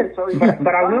 So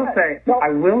but I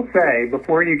will say,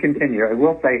 before you continue,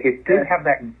 it did have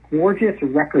that gorgeous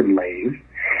record lathe.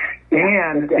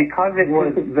 And because it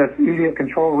was the studio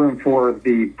control room for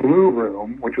the Blue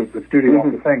Room, which was the studio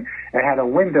off the thing, it had a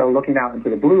window looking out into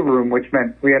the Blue Room, which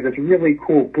meant we had this really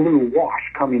cool blue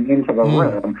wash coming into the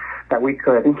room that we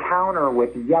could counter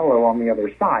with yellow on the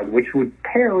other side, which would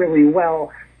pair really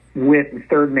well with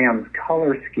Third Man's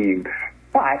color scheme.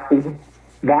 But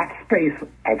that space,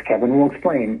 as Kevin will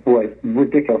explain, was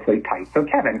ridiculously tight. So,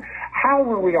 Kevin, how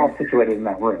were we all situated in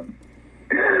that room?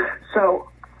 So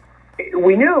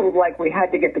we knew like we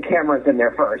had to get the cameras in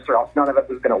there first, or else none of it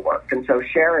was going to work. And so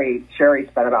Sherry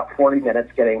spent about 40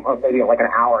 minutes getting, or maybe like an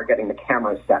hour getting the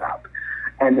cameras set up.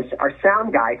 And our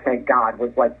sound guy, thank God,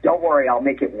 was like, "Don't worry, I'll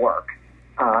make it work."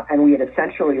 And we had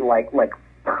essentially like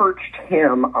perched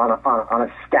him on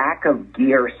a stack of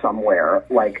gear somewhere,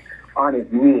 like on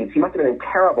his knees. He must have been in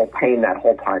terrible pain that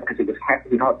whole time because he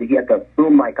had the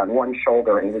boom mic on one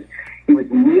shoulder, and he was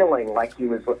kneeling like he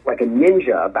was like a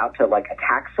ninja about to like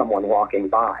attack someone walking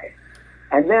by.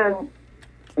 And then,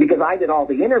 because I did all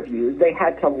the interviews, they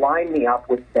had to line me up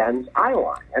with Ben's eye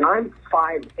line. And I'm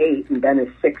 5'8", and Ben is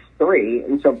 6'3",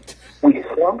 and so we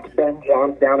slumped Ben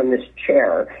Johns down in this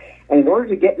chair. And in order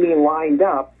to get me lined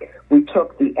up, we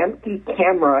took the empty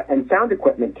camera and sound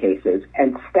equipment cases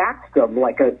and stacked them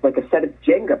like a set of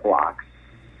Jenga blocks,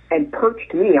 and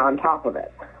perched me on top of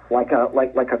it, like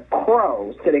a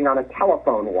crow sitting on a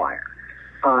telephone wire.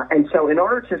 And so in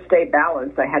order to stay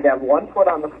balanced, I had to have one foot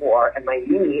on the floor and my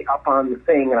knee up on the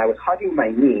thing, and I was hugging my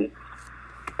knee,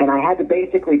 and I had to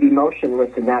basically be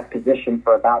motionless in that position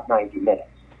for about 90 minutes.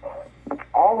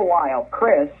 All the while,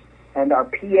 Chris and our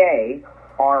PA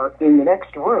are in the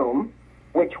next room,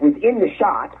 which was in the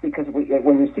shot, because when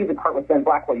you see the part with Ben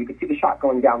Blackwell, you could see the shot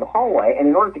going down the hallway, and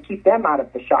in order to keep them out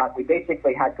of the shot, we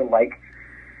basically had to, like,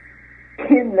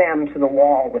 pin them to the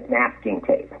wall with masking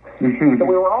tape. Mm-hmm. So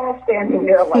we were all standing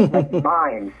there like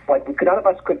mimes, like none of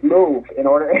us could move in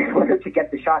order to get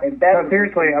the shot. And Ben, no,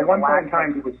 seriously, at one point in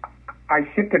time, I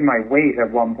shifted my weight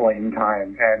at one point in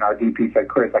time, and our DP said,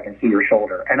 "Chris, I can see your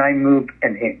shoulder." And I moved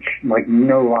an inch, like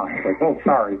no line. Like, "Oh,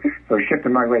 sorry." So I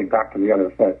shifted my weight back to the other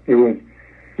foot. It was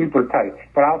super tight.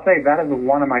 But I'll say that is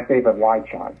one of my favorite wide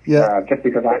shots. Yeah. Just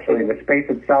because actually the space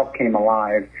itself came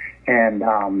alive, and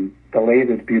the lathe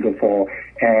is beautiful,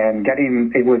 and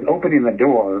it was opening the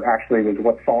door actually was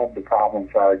what solved the problem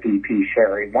for our DP,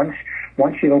 Sherry. Once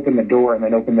she opened the door and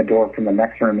then opened the door from the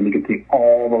next room and you could see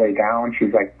all the way down, she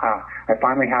was like, I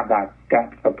finally have that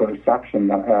depth of perception,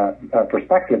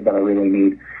 perspective that I really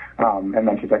need. And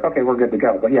then she's like, "Okay, we're good to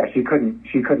go." But yeah, she couldn't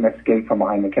escape from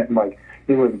behind the curtain. Like,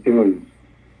 it was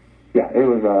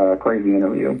a crazy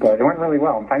interview, but it went really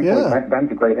well. And thankfully,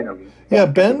 Ben's a great interview. Yeah,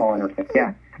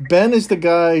 Ben is the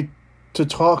guy to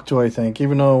talk to, I think,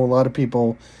 even though a lot of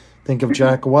people think of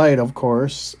Jack White, of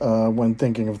course, when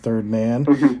thinking of Third Man.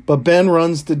 Mm-hmm. But Ben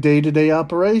runs the day-to-day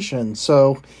operation,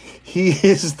 so he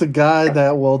is the guy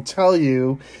that will tell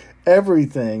you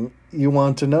everything you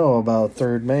want to know about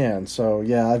Third Man. So,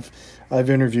 yeah, I've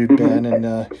interviewed Ben,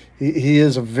 and he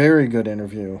is a very good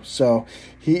interview. So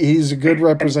he's a good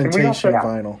representation of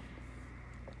vinyl.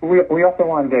 We also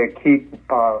wanted to keep,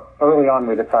 early on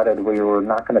we decided we were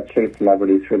not going to chase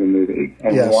celebrities for the movie.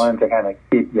 And we wanted to kind of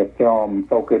keep the film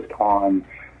focused on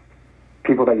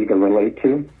people that you could relate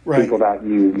to, people that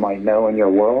you might know in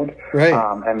your world,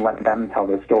 and let them tell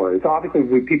their stories. So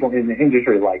obviously people in the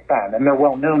industry like Ben, and they're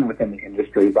well known within the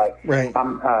industry, but, and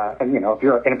if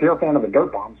you're a fan of the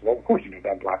Dirt Bombs, well, of course you know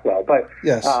Ben Blackwell, but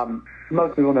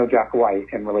most people know Jack White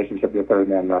in relationship to the Third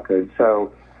Man record.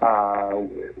 So,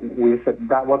 we said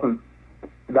that was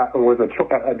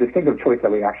a distinctive choice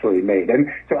that we actually made.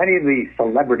 And so any of the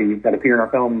celebrities that appear in our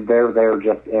film, they're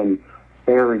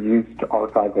used to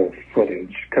archival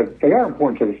footage because they are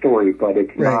important to the story, but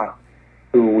it's not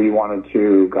who we wanted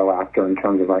to go after in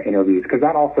terms of our interviews, because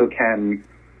that also can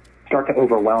start to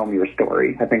overwhelm your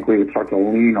story. I think we would start to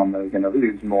lean on those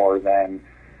interviews more than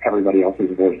everybody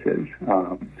else's voices.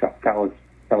 So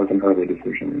that was an early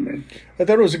decision we made. I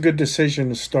thought it was a good decision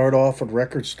to start off with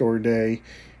Record Store Day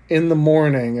in the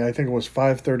morning. I think it was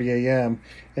 5:30 a.m.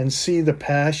 and see the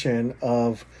passion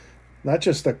of not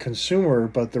just the consumer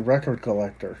but the record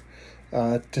collector.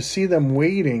 To see them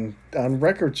waiting on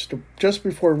just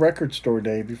before Record Store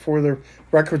Day, before the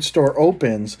record store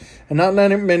opens, and not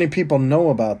many people know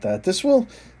about that. This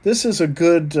is a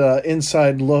good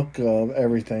inside look of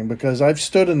everything, because I've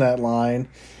stood in that line.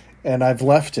 And I've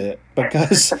left it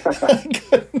because I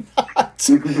could not.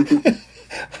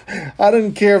 I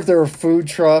didn't care if there were food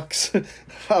trucks.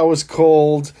 I was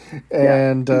cold.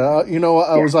 And, I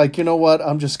was like, you know what?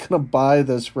 I'm just going to buy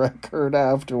this record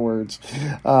afterwards.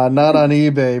 Not on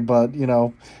eBay, but,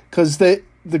 because the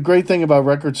great thing about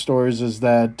record stores is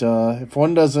that if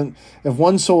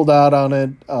one sold out on it,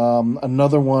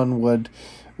 another one would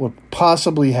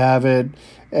possibly have it.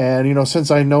 And,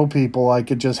 since I know people, I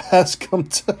could just ask them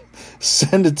to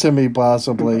send it to me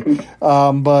possibly.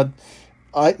 But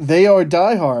they are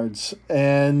diehards,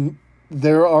 and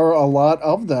there are a lot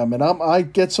of them. And I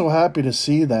get so happy to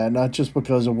see that, not just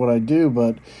because of what I do,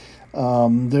 but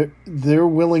they're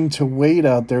willing to wait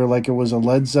out there like it was a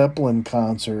Led Zeppelin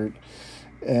concert.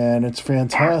 And it's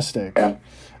fantastic.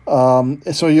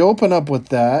 So you open up with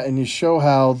that, and you show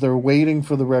how they're waiting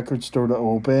for the record store to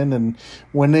open, and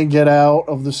when they get out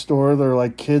of the store, they're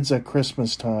like kids at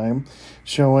Christmas time,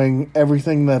 showing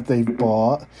everything that they've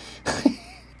bought,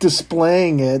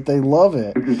 displaying it. They love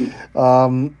it.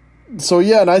 So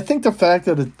yeah, and I think the fact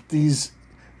that these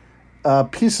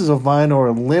pieces of vinyl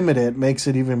are limited makes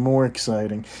it even more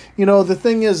exciting. You know, the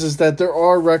thing is that there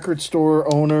are record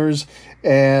store owners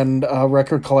and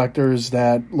record collectors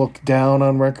that look down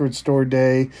on Record Store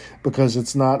Day because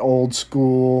it's not old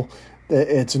school.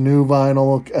 It's new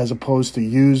vinyl as opposed to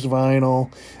used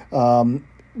vinyl.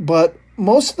 But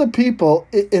most of the people,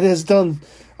 it has done,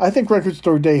 I think Record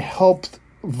Store Day helped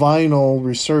vinyl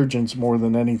resurgence more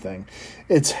than anything.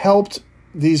 It's helped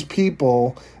these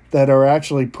people that are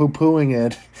actually poo-pooing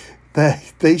it, that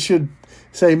they should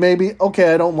say maybe,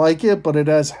 okay, I don't like it, but it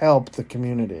has helped the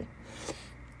community.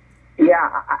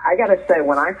 Yeah, I got to say,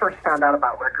 when I first found out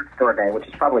about Record Store Day, which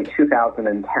is probably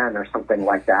 2010 or something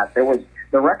like that, there was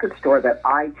the record store that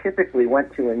I typically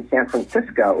went to in San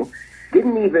Francisco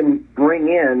didn't even bring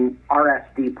in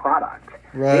RSD product.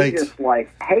 Right. They just like,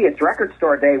 hey, it's Record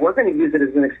Store Day. We're going to use it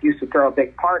as an excuse to throw a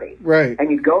big party. Right. And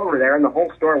you'd go over there, and the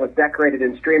whole store was decorated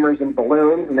in streamers and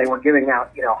balloons, and they were giving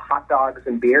out, hot dogs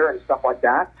and beer and stuff like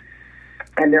that.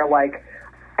 And they're like,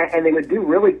 and they would do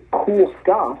really cool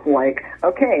stuff like,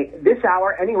 okay, this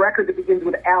hour, any record that begins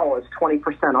with L is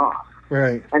 20% off.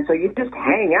 Right. And so you just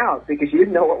hang out because you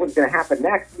didn't know what was going to happen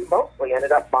next. You mostly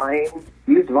ended up buying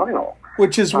used vinyl.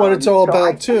 Which is what it's all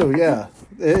about, too, yeah.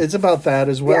 It's about that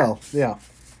as well, yeah.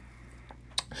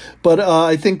 But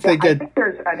I think they get...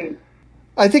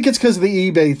 I think it's because of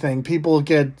the eBay thing. People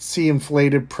see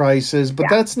inflated prices, but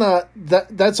that's not...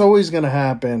 That's always going to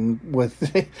happen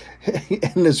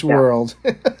in this world.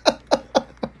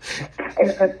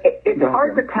 It's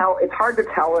hard to tell. It's hard to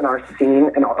tell in our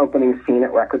opening scene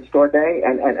at Record Store Day,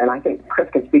 and I think Chris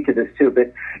can speak to this too.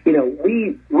 But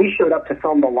we showed up to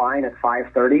film The Line at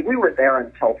 5:30. We were there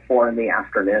until 4 in the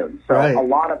afternoon. So a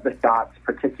lot of the shots,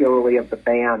 particularly of the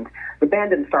band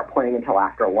didn't start playing until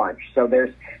after lunch. So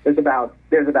there's about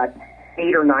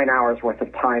 8 or 9 hours worth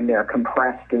of time there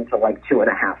compressed into like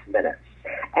 2.5 minutes.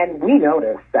 And we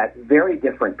noticed that very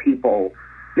different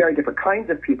kinds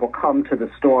of people come to the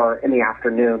store in the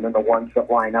afternoon than the ones that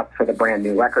line up for the brand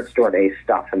new Record Store Day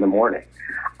stuff in the morning.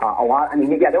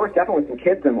 There was definitely some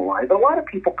kids in the line, but a lot of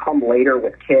people come later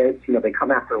with kids. They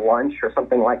come after lunch or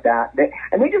something like that. They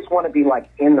just want to be like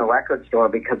in the record store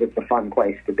because it's a fun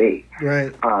place to be.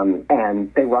 Right.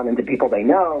 And they run into people they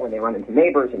know, and they run into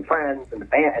neighbors and friends and the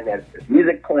band, and there's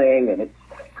music playing, and it's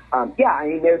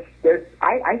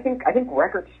I think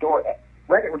Record Store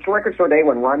Day,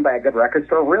 when run by a good record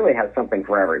store, really has something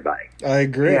for everybody. I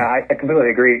agree. Yeah, I completely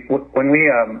agree. When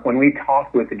we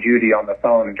talked with Judy on the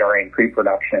phone during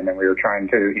pre-production, and we were trying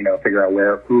to figure out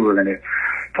who we were going to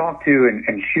talk to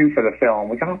and shoot for the film,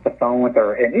 we got off the phone with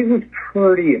her, and it was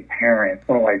pretty apparent,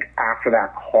 after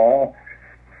that call,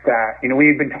 that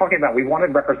we've been talking about, we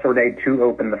wanted Record Store Day to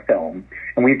open the film,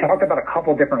 and we've talked about a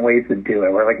couple different ways to do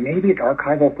it. We're like, maybe it's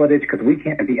archival footage because we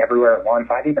can't be everywhere at once.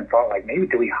 I'd even thought maybe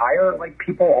do we hire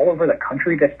people all over the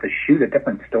country just to shoot at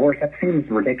different stores? That seems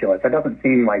ridiculous. That doesn't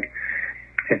seem like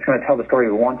it's going to tell the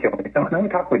story we want to. Then we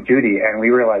talked with Judy, and we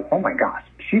realized, oh my gosh,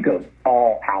 she goes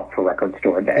all out for Record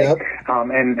Store Day. Yep.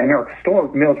 And her store,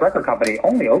 Mills Record Company,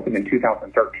 only opened in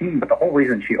 2013, but the whole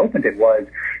reason she opened it was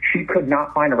she could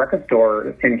not find a record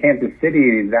store in Kansas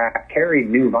City that carried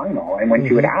new vinyl. And when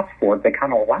she would ask for it, they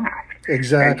kind of laughed.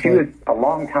 Exactly. And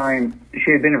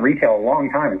she had been in retail a long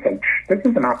time and said, this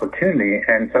is an opportunity,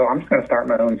 and so I'm just going to start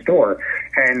my own store.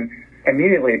 And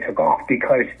immediately it took off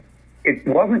because it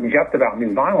wasn't just about new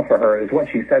vinyl for her. It's what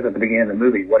she says at the beginning of the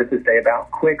movie. What does it say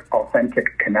about quick,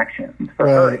 authentic connections? For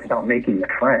her, it's about making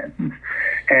friends.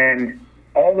 And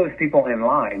all those people in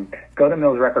line go to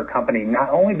Mills Record Company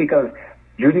not only because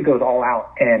Judy goes all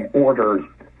out and orders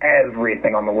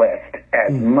everything on the list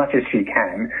as much as she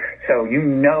can. So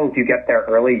if you get there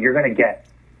early, you're going to get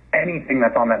anything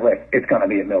that's on that list. It's going to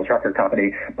be at Mills Record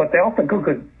Company. But they also go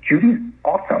because Judy's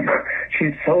awesome.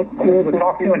 She's so cool to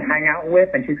talk to and hang out with,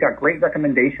 and she's got great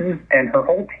recommendations, and her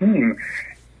whole team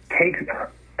takes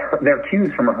their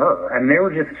cues from her. And they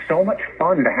were just so much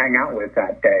fun to hang out with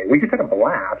that day. We just had a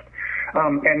blast.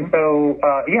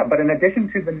 But in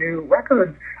addition to the new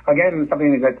records, again,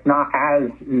 something that's not as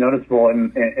noticeable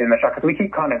in the shot, because we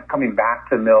keep kind of coming back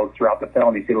to Mills throughout the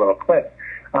film. You see little clips.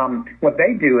 What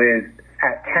they do is,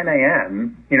 at 10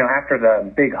 a.m., after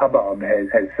the big hubbub has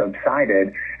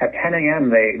subsided, at 10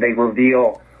 a.m. they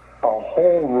reveal a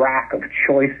whole rack of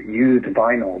choice used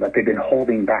vinyl that they've been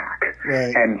holding back.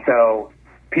 Right. And so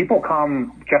people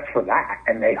come just for that,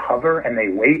 and they hover and they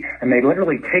wait, and they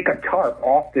literally take a tarp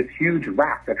off this huge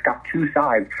rack that's got two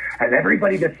sides, and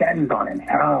everybody descends on it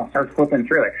and starts flipping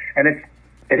through it. And it's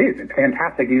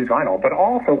fantastic used vinyl, but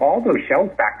also all those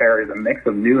shelves back there is a mix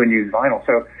of new and used vinyl.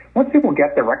 So once people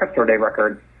get their Record Store Day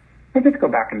records, they just go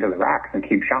back into the racks and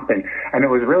keep shopping. And it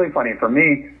was really funny for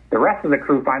me. The rest of the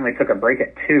crew finally took a break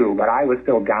at 2, but I was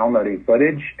still downloading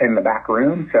footage in the back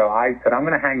room. So I said, I'm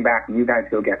going to hang back and you guys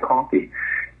go get coffee.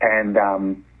 And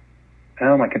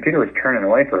my computer was turning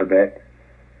away for a bit.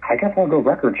 I guess I'll go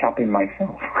record shopping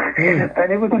myself.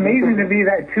 And it was amazing to me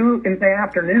that 2 in the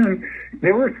afternoon,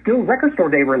 there were still Record Store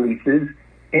Day releases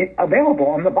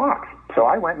available in the box. So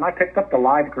I went and I picked up the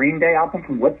live Green Day album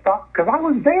from Woodstock because I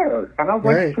was there. And I was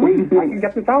like, sweet, I can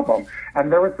get this album.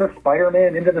 And there was the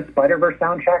Spider-Man Into the Spider-Verse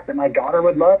soundtrack that my daughter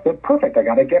would love. So perfect, I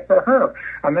got a gift for her.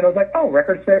 And then I was like,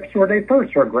 Record Store Day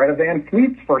first, or Greta Van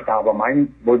Fleet's first album. I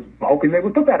was hoping they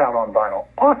would put that out on vinyl.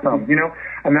 Awesome,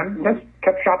 And then just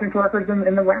kept shopping for records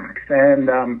in the racks.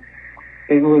 And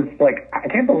it was like, I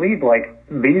can't believe,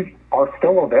 these are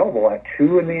still available at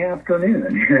 2 in the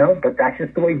afternoon, but that's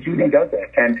just the way Judy does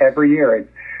it. And every year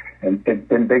it's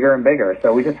been bigger and bigger.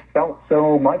 So we just felt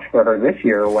so much for her this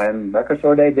year when Record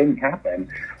Store Day didn't happen.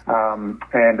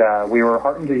 And we were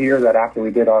heartened to hear that after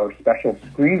we did our special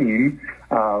screening,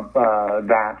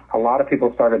 that a lot of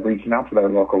people started reaching out to their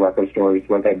local record stores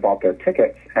where they bought their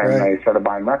tickets and they started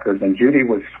buying records. And Judy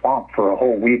was swamped for a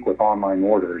whole week with online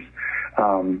orders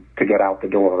to get out the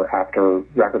door after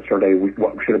Record Store Day,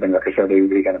 what should have been Record Store Day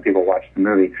weekend, and people watched the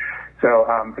movie. So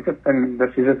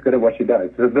she's just good at what she does.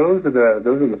 So those are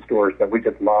the stores that we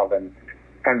just love, and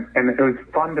it was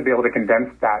fun to be able to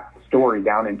condense that story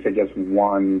down into just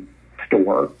one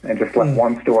store and just let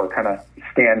one store kind of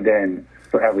stand in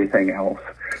for everything else.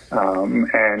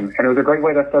 And it was a great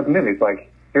way to start the movie. It's like,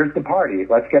 here's the party.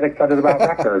 Let's get excited about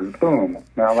records. Boom.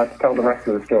 Now let's tell the rest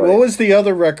of the story. What was the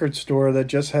other record store that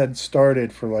just had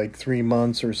started for 3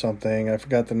 months or something? I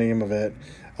forgot the name of it.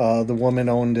 The woman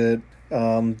owned it.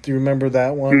 Do you remember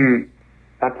that one?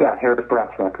 That's Hair's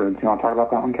Breath Records. You want to talk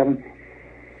about that one, Kevin?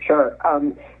 Sure.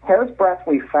 Hair's Breath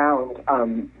we found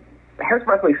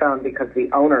because the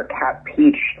owner, Kat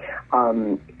Peach,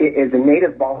 is a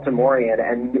native Baltimorean,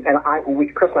 and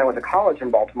Chris and I went to college in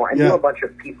Baltimore and knew a bunch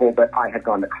of people that I had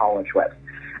gone to college with.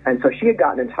 And so she had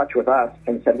gotten in touch with us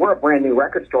and said, we're a brand new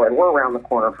record store and we're around the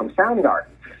corner from Soundgarden.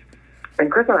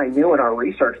 And Chris and I knew in our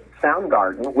research that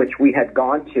Soundgarden, which we had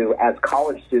gone to as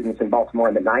college students in Baltimore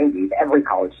in the 90s, every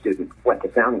college student went to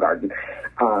Soundgarden,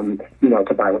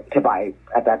 to buy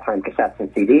at that time cassettes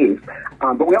and CDs.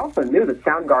 But we also knew that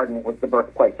Soundgarden was the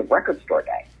birthplace of Record Store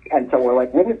Day. And so we're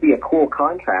like, wouldn't it be a cool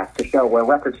contrast to show where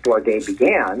Record Store Day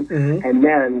began, and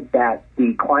then that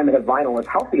the climate of vinyl is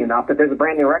healthy enough that there's a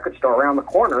brand new record store around the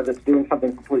corner that's doing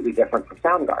something completely different from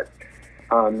Soundgarden.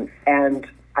 And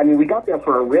I mean, we got there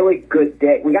for a really good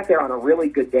day. We got there on a really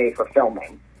good day for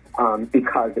filming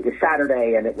because it was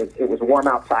Saturday and it was warm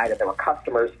outside and there were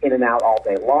customers in and out all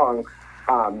day long.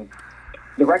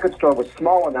 The record store was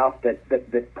small enough that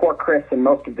poor Chris and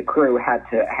most of the crew had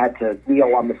to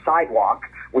kneel on the sidewalk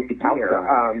with the gear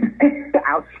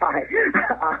outside.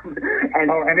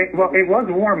 It was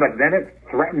warm, but then it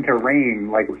threatened to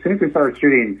rain. Like as soon as we started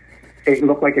shooting, it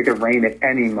looked like it could rain at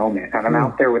any moment. And I'm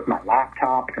out there with my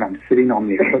laptop and I'm sitting on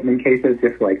the equipment cases,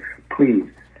 just like, please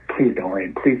don't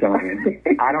rain, please don't rain.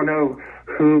 I don't know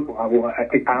who,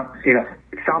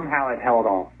 somehow it held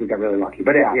off. We got really lucky,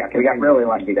 but we got really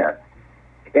lucky there.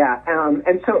 Yeah,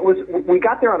 and so we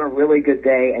got there on a really good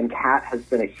day, and Kat has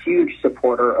been a huge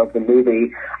supporter of the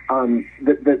movie.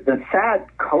 The sad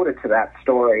coda to that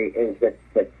story is that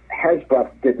Hair's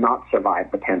Breath did not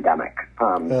survive the pandemic.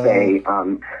 They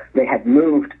had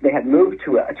moved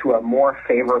to a more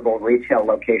favorable retail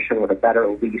location with a better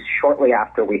lease shortly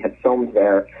after we had filmed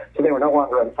there. So they were no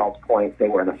longer in Fells Point. They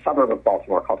were in a suburb of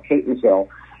Baltimore called Catonsville.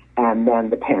 And then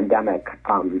the pandemic,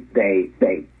 they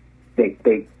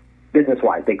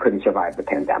business-wise, they couldn't survive the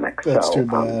pandemic. That's too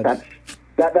bad.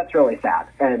 That's really sad.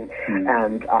 And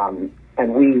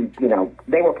we,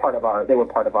 they were part of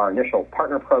our initial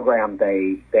partner program.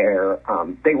 They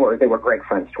were great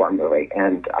friends to our movie,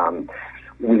 and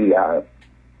we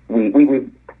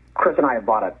Chris and I have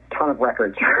bought a ton of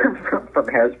records from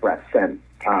Hair's Breath since.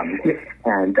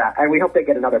 And we hope they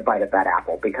get another bite at that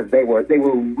apple because they were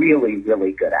really,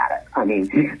 really good at it. I mean,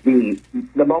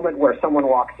 the moment where someone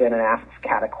walks in and asks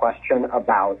Kat a question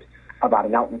about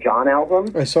an Elton John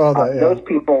album, I saw that. Those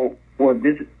people were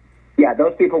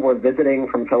visiting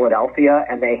from Philadelphia,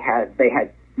 and they had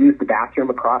used the bathroom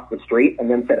across the street and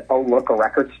then said, "Oh, look, a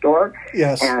record store."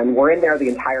 Yes. And we're in there the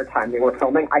entire time they were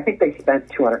filming. I think they spent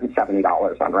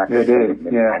 $270 on records. They did,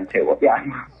 yeah.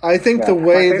 Yeah. I think Yeah. the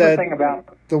way My favorite that thing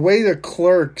about the way the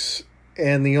clerks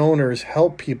and the owners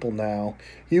help people now.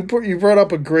 You brought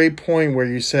up a great point where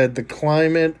you said the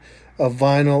climate of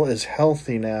vinyl is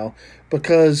healthy now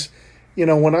because,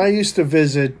 when I used to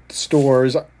visit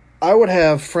stores, I would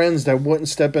have friends that wouldn't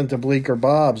step into Bleecker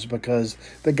Bob's because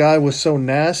the guy was so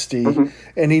nasty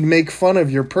and he'd make fun of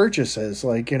your purchases.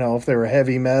 Like, if they were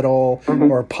heavy metal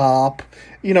or pop,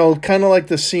 kind of like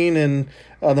the scene in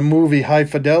the movie High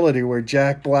Fidelity where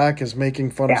Jack Black is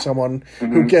making fun of someone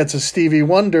who gets a Stevie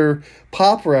Wonder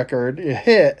pop record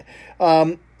hit.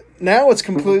 Now it's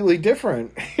completely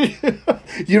different.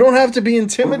 You don't have to be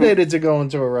intimidated to go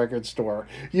into a record store.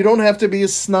 You don't have to be a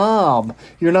snob.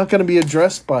 You're not going to be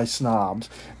addressed by snobs.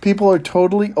 People are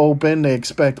totally open. They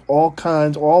expect all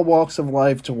walks of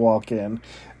life to walk in.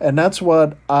 And that's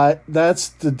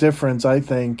the difference, I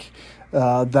think,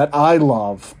 that I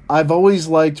love. I've always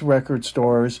liked record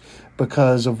stores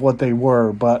because of what they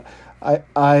were, but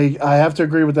I have to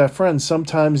agree with that friend.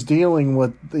 Sometimes dealing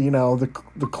with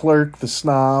the clerk, the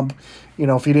snob,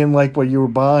 if he didn't like what you were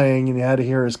buying and you had to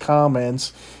hear his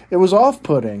comments, it was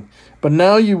off-putting. But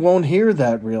now you won't hear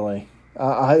that really.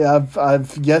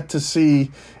 I've yet to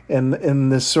see in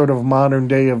this sort of modern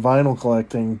day of vinyl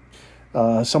collecting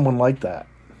someone like that.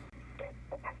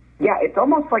 Yeah, it's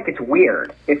almost like it's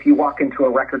weird if you walk into a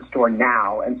record store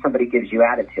now and somebody gives you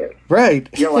attitude. Right.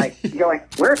 You're like,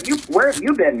 where have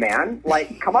you been, man?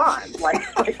 Like, come on, like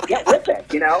get with it,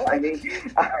 I mean,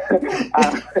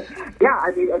 yeah,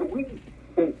 I mean,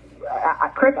 and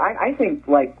Chris, I think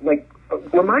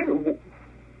remind.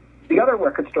 The other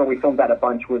record store we filmed at a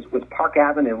bunch was Park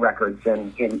Avenue Records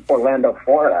in Orlando,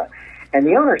 Florida, and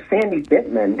the owner Sandy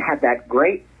Bittman had that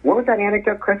great. What was that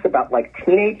anecdote, Chris, about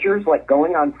teenagers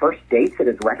going on first dates at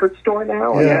his record store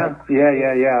now? Yeah.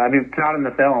 I mean, it's not in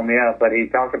the film, but he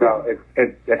talked about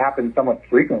it happens somewhat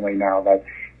frequently now that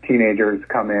teenagers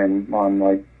come in on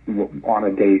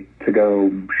a date to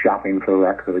go shopping for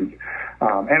records.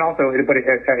 And also, I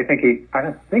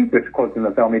don't think this quote's in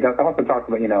the film. He does also talk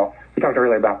about, we talked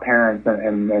earlier about parents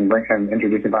and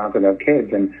introducing vinyl to their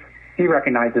kids, and he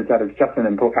recognizes that it's just as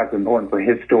important for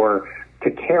his store to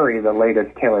carry the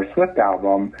latest Taylor Swift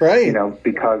album, right?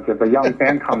 Because if a young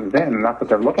fan comes in and that's what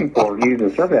they're looking for, he's to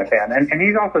serve that fan. And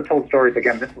he's also told stories,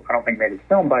 again, this I don't think made his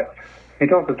film, but he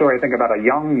told the story, I think, about a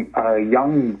young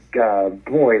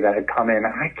boy that had come in.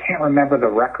 I can't remember the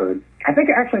record. I think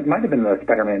it might have been the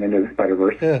Spider-Man Into the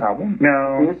Spider-Verse album.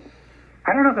 No,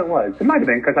 I don't know if it was. It might have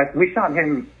been because we shot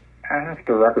him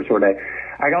after record store day.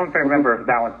 I don't remember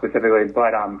that one specifically,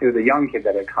 but it was a young kid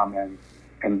that had come in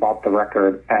and bought the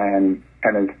record, and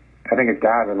I think his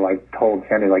dad had told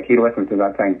Sandy he listens to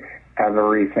that thing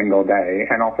every single day,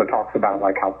 and also talks about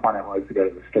how fun it was to go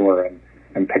to the store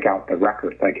and pick out the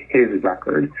records, his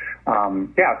record.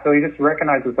 So he just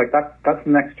recognizes that's the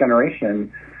next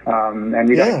generation, and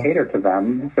you got to cater to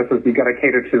them. You got to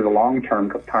cater to the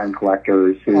long-term time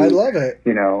collectors who I love it.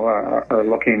 Are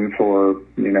looking for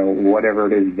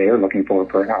whatever it is they're looking for,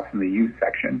 perhaps in the used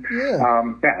section.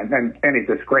 And Sandy's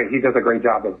just great. He does a great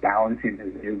job of balancing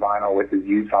his new vinyl with his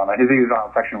used vinyl. His used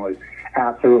vinyl section was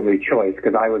absolutely choice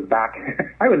because I was back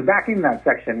in that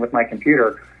section with my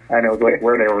computer. And it was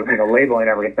where they were, labeling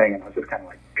everything, and I was just kind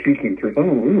of peeking through.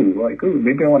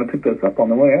 Maybe I want to pick this up on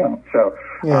the way out. So,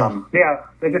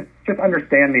 just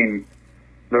understanding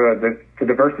the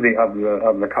diversity of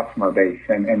the customer base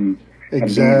and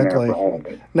exactly. being there for all of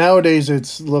it. Nowadays,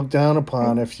 it's looked down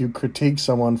upon if you critique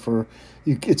someone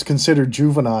it's considered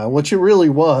juvenile, which it really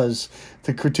was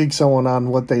to critique someone on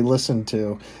what they listened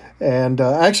to. And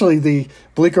actually, the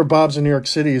Bleecker Bob's in New York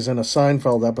City is in a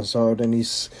Seinfeld episode, and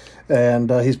he's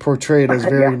portrayed as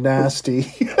very nasty.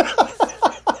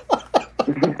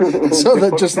 So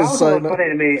that just a side note. Funny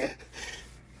to me.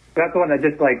 That's the one that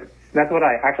that's what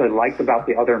I actually liked about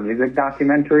the other music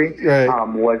documentary. Right.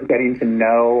 Was getting to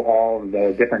know all of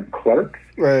the different clerks.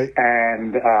 Right.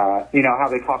 And how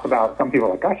they talk about some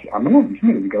people gosh, I'm going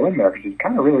to go in there because you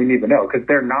kind of really need to know because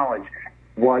their knowledge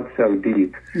was so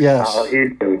deep, or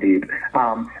is so deep.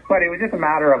 But it was just a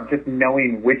matter of just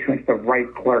knowing which was the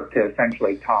right clerk to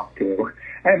essentially talk to.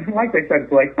 And like they said,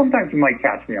 sometimes you might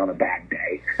catch me on a bad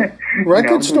day.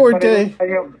 Record Store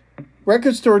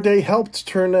Day helped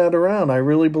turn that around. I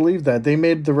really believe that. They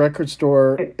made the record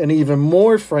store an even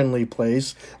more friendly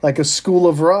place, like a school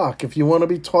of rock. If you want to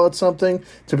be taught something,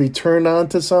 to be turned on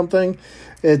to something,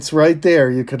 it's right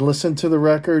there. You could listen to the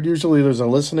record. Usually there's a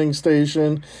listening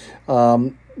station.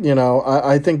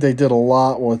 I think they did a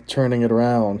lot with turning it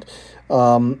around.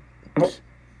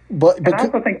 But I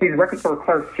also think these record store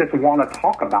clerks just want to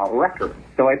talk about records.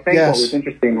 So I think what was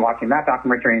interesting watching that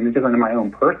documentary, and just in my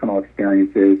own personal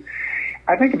experiences,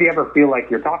 I think if you ever feel like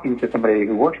you're talking to somebody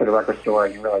who works at a record store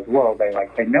and you realize, whoa,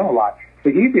 they know a lot, the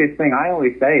easiest thing I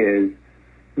always say is,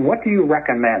 what do you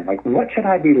recommend? Like, what should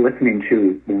I be listening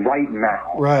to right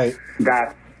now? Right.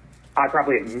 That I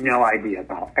probably have no idea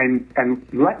about. And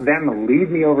let them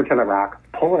lead me over to the rack,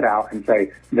 pull it out, and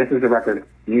say, this is the record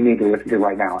you need to listen to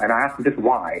right now. And I ask them just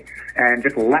why. And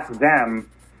just let them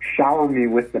shower me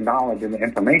with the knowledge and the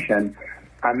information.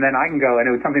 And then I can go, and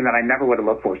it was something that I never would have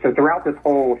looked for. So throughout this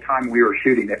whole time we were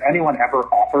shooting, if anyone ever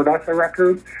offered us a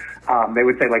record, they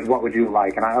would say, like, what would you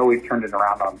like? And I always turned it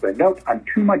around and said, nope, I'm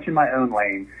too much in my own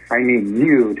lane. I need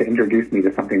you to introduce me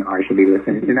to something I should be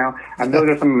listening to now. And those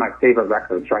are some of my favorite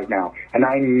records right now. And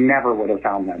I never would have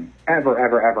found them ever,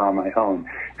 ever, ever on my own.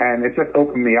 And it just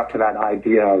opened me up to that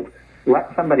idea of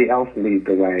let somebody else lead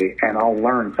the way, and I'll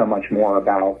learn so much more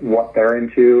about what they're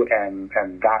into and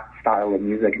that style of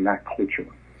music and that culture.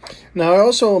 Now, I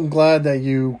also am glad that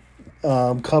you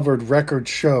covered record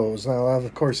shows. Now,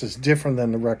 of course, it's different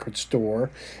than the record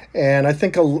store. And I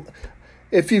think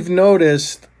if you've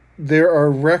noticed, there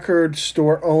are record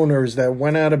store owners that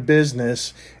went out of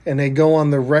business and they go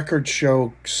on the record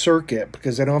show circuit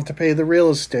because they don't have to pay the real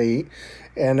estate,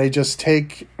 and they just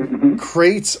take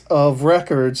crates of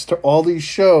records to all these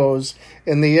shows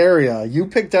in the area. You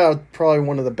picked out probably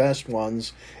one of the best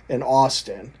ones in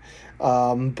Austin.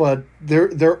 But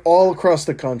they're all across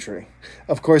the country.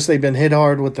 Of course, they've been hit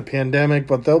hard with the pandemic,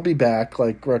 but they'll be back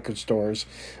like record stores.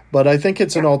 But I think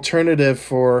it's an alternative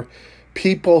for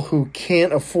people who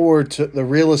can't afford the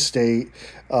real estate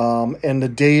and the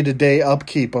day-to-day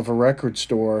upkeep of a record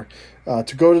store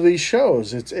to go to these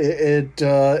shows.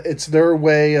 It's their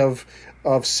way of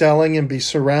selling and be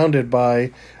surrounded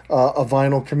by a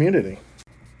vinyl community.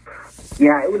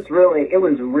 Yeah, it was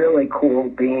really cool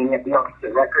being at the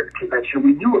Austin Record Convention.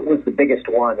 We knew it was the biggest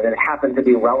one, and it happened to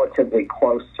be relatively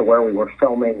close to where we were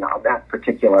filming on that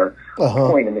particular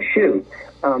point in the shoot.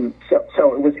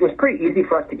 So it was pretty easy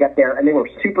for us to get there, and they were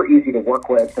super easy to work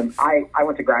with. And I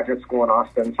went to graduate school in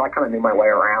Austin, so I kind of knew my way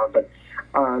around. But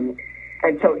and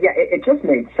so yeah, it just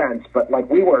made sense. But like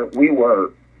we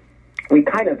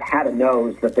kind of had a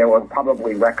nose that there were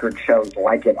probably record shows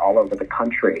like it all over the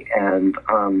country, and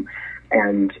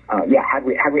had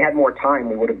we had more time,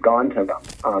 we would have gone to them.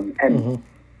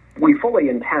 We fully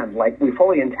intend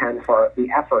for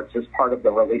the efforts as part of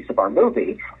the release of our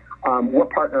movie. We're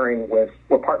partnering with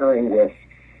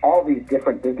all these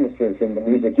different businesses in the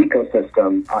music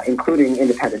ecosystem, including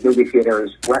independent movie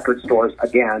theaters, record stores,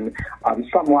 again,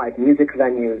 some live music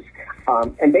venues,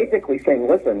 and basically saying,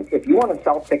 listen, if you want to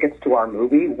sell tickets to our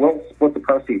movie, we'll split the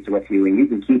proceeds with you, and you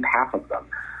can keep half of them.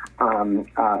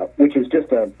 Which is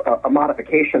just a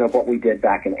modification of what we did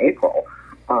back in April.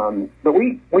 But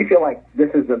we feel like this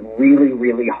is a really,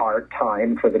 really hard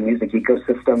time for the music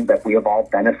ecosystem that we have all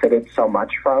benefited so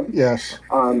much from. Yes.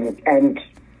 And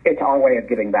it's our way of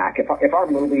giving back. If our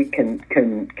movie can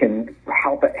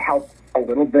help a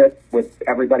little bit with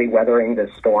everybody weathering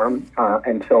this storm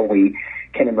until we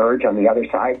can emerge on the other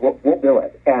side, we'll do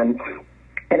it. And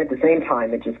at the same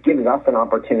time, it just gives us an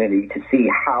opportunity to see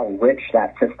how rich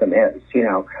that system is.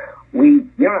 You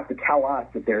don't have to tell us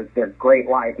that there's great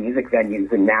live music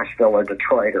venues in Nashville or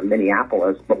Detroit or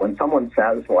Minneapolis, but when someone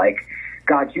says, like,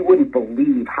 God, you wouldn't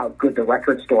believe how good the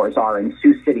record stores are in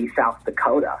Sioux City, South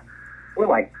Dakota, we're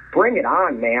like, bring it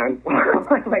on, man.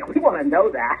 Like, we want to know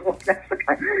that. That's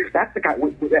the kind.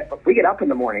 We get up in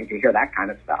the morning to hear that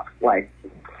kind of stuff. Like,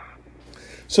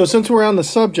 so since we're on the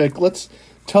subject, let's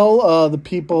tell the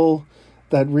people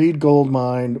that read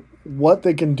Goldmine what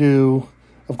they can do.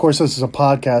 Of course, this is a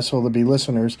podcast, so there'll be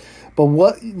listeners. But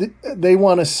what they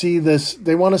want to see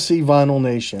they want to see Vinyl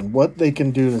Nation, what they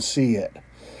can do to see it.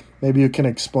 Maybe you can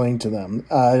explain to them.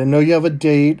 I know you have a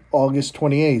date, August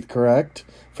 28th, correct,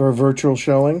 for a virtual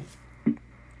showing?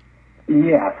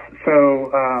 Yes.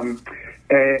 So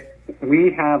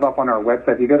we have up on our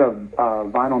website, you go to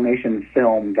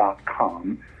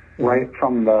vinylnationfilm.com. Right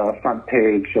from the front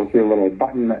page, you'll see a little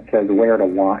button that says Where to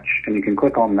Watch, and you can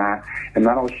click on that, and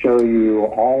that'll show you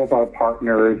all of our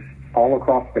partners all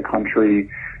across the country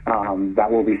that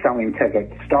will be selling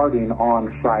tickets starting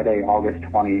on Friday, August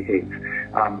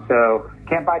 28th. So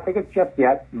can't buy tickets just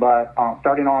yet, but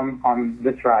starting on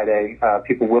this Friday,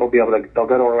 people will be able to, they'll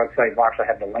go to our website. We'll actually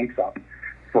have the links up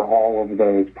for all of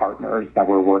those partners that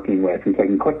we're working with. And so they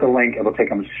can click the link, it'll take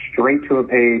them straight to a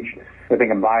page that they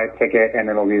can buy a ticket, and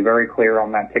it'll be very clear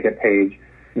on that ticket page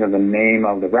the name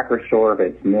of the record store, if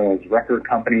it's Mills Record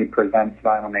Company presents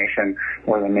Vinyl Nation,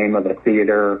 or the name of the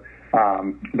theater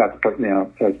that's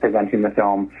presenting the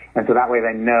film. And so that way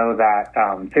they know that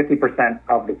 50%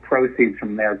 of the proceeds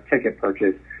from their ticket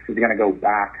purchase is going to go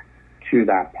back to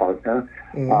that partner.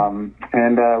 And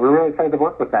we're really excited to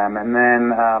work with them. And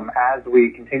then as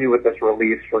we continue with this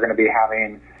release, we're going to be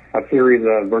having a series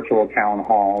of virtual town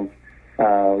halls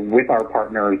with our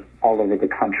partners all over the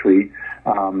country.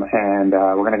 And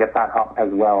we're going to get that up as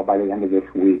well by the end of this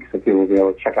week, so people will be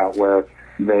able to check out where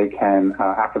they can,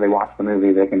 after they watch the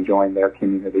movie, they can join their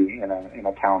community in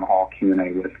a town hall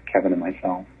Q&A with Kevin and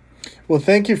myself. Well,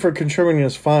 thank you for contributing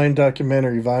this fine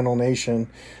documentary, Vinyl Nation,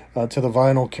 to the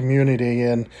vinyl community.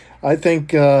 And I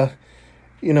think,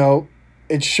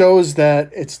 it shows that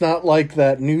it's not like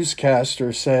that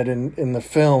newscaster said in the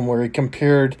film where he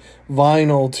compared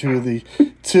vinyl to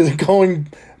the going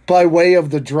by way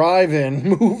of the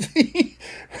drive-in movie.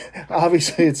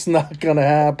 Obviously, it's not going to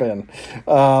happen.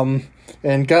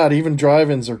 And God, even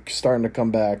drive-ins are starting to come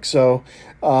back. So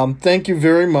thank you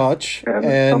very much.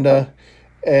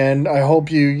 And I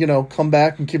hope you come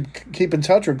back and keep in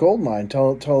touch with Goldmine.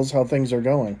 Tell us how things are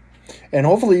going. And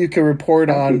hopefully you can report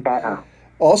on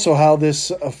also how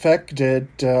this affected,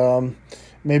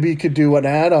 maybe you could do an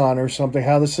add-on or something,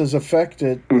 how this has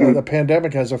affected, the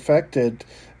pandemic has affected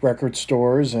record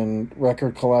stores and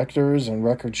record collectors and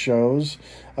record shows.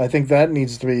 I think that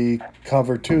needs to be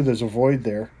covered too. There's a void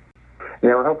there.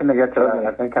 Yeah, we're hoping to get to that,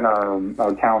 I think, in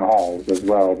our town halls as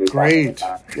well. Great.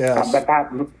 Yes. But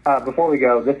Pat, before we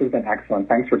go, this has been excellent.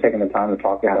 Thanks for taking the time to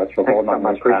talk with us for Goldmine.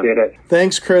 I appreciate it.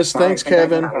 Thanks, Chris. Thanks,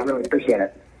 Kevin. I really appreciate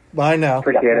it. Bye now.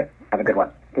 Appreciate it. Have a good one.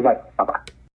 Goodbye. Bye-bye.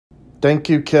 Thank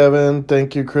you, Kevin.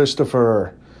 Thank you,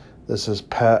 Christopher. This is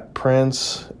Pat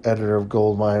Prince, editor of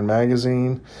Goldmine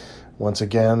Magazine. Once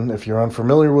again, if you're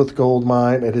unfamiliar with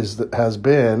Goldmine, it has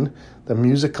been the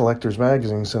music collector's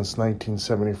magazine since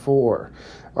 1974.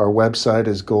 Our website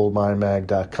is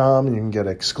goldminemag.com. You can get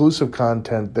exclusive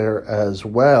content there as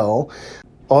well.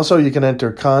 Also, you can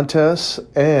enter contests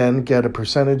and get a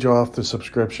percentage off the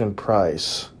subscription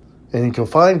price. And you can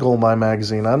find Goldmine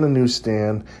Magazine on the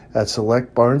newsstand at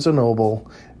select Barnes & Noble,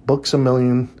 Books A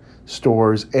Million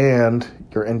stores, and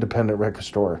your independent record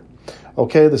store.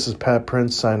 Okay, this is Pat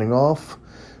Prince signing off.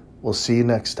 We'll see you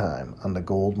next time on the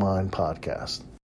Goldmine Podcast.